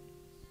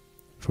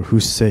 for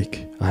whose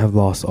sake I have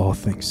lost all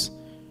things.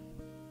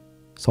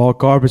 It's all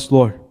garbage,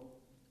 Lord.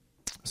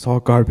 It's all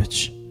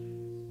garbage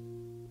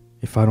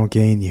if I don't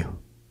gain You.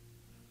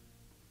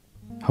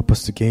 Help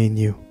us to gain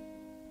You,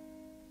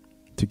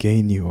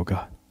 oh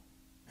God,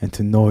 and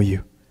to know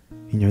You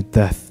in Your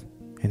death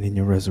and in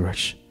Your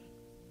resurrection,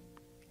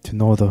 to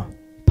know the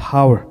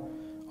power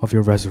of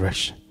Your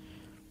resurrection,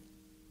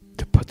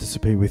 to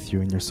participate with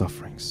You in Your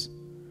sufferings.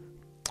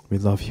 We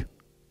love You.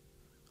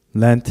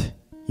 Lent,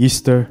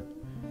 Easter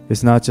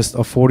is not just a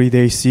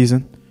 40-day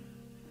season,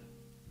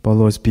 but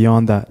Lord, it's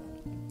beyond that.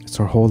 It's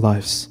our whole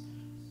lives.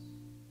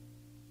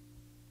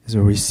 It's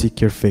where we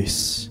seek Your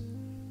face.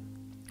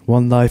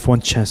 One life, one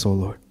chance, oh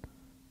Lord.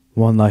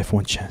 One life,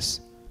 one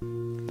chance.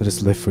 Let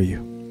us live for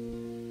You.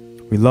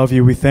 We love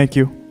You. We thank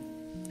You.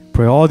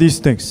 Pray all these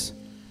things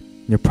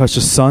in Your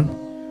precious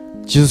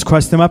Son, Jesus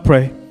Christ's name I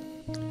pray.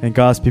 And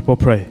God's people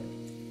pray.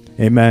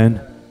 Amen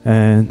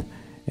and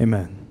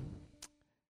amen.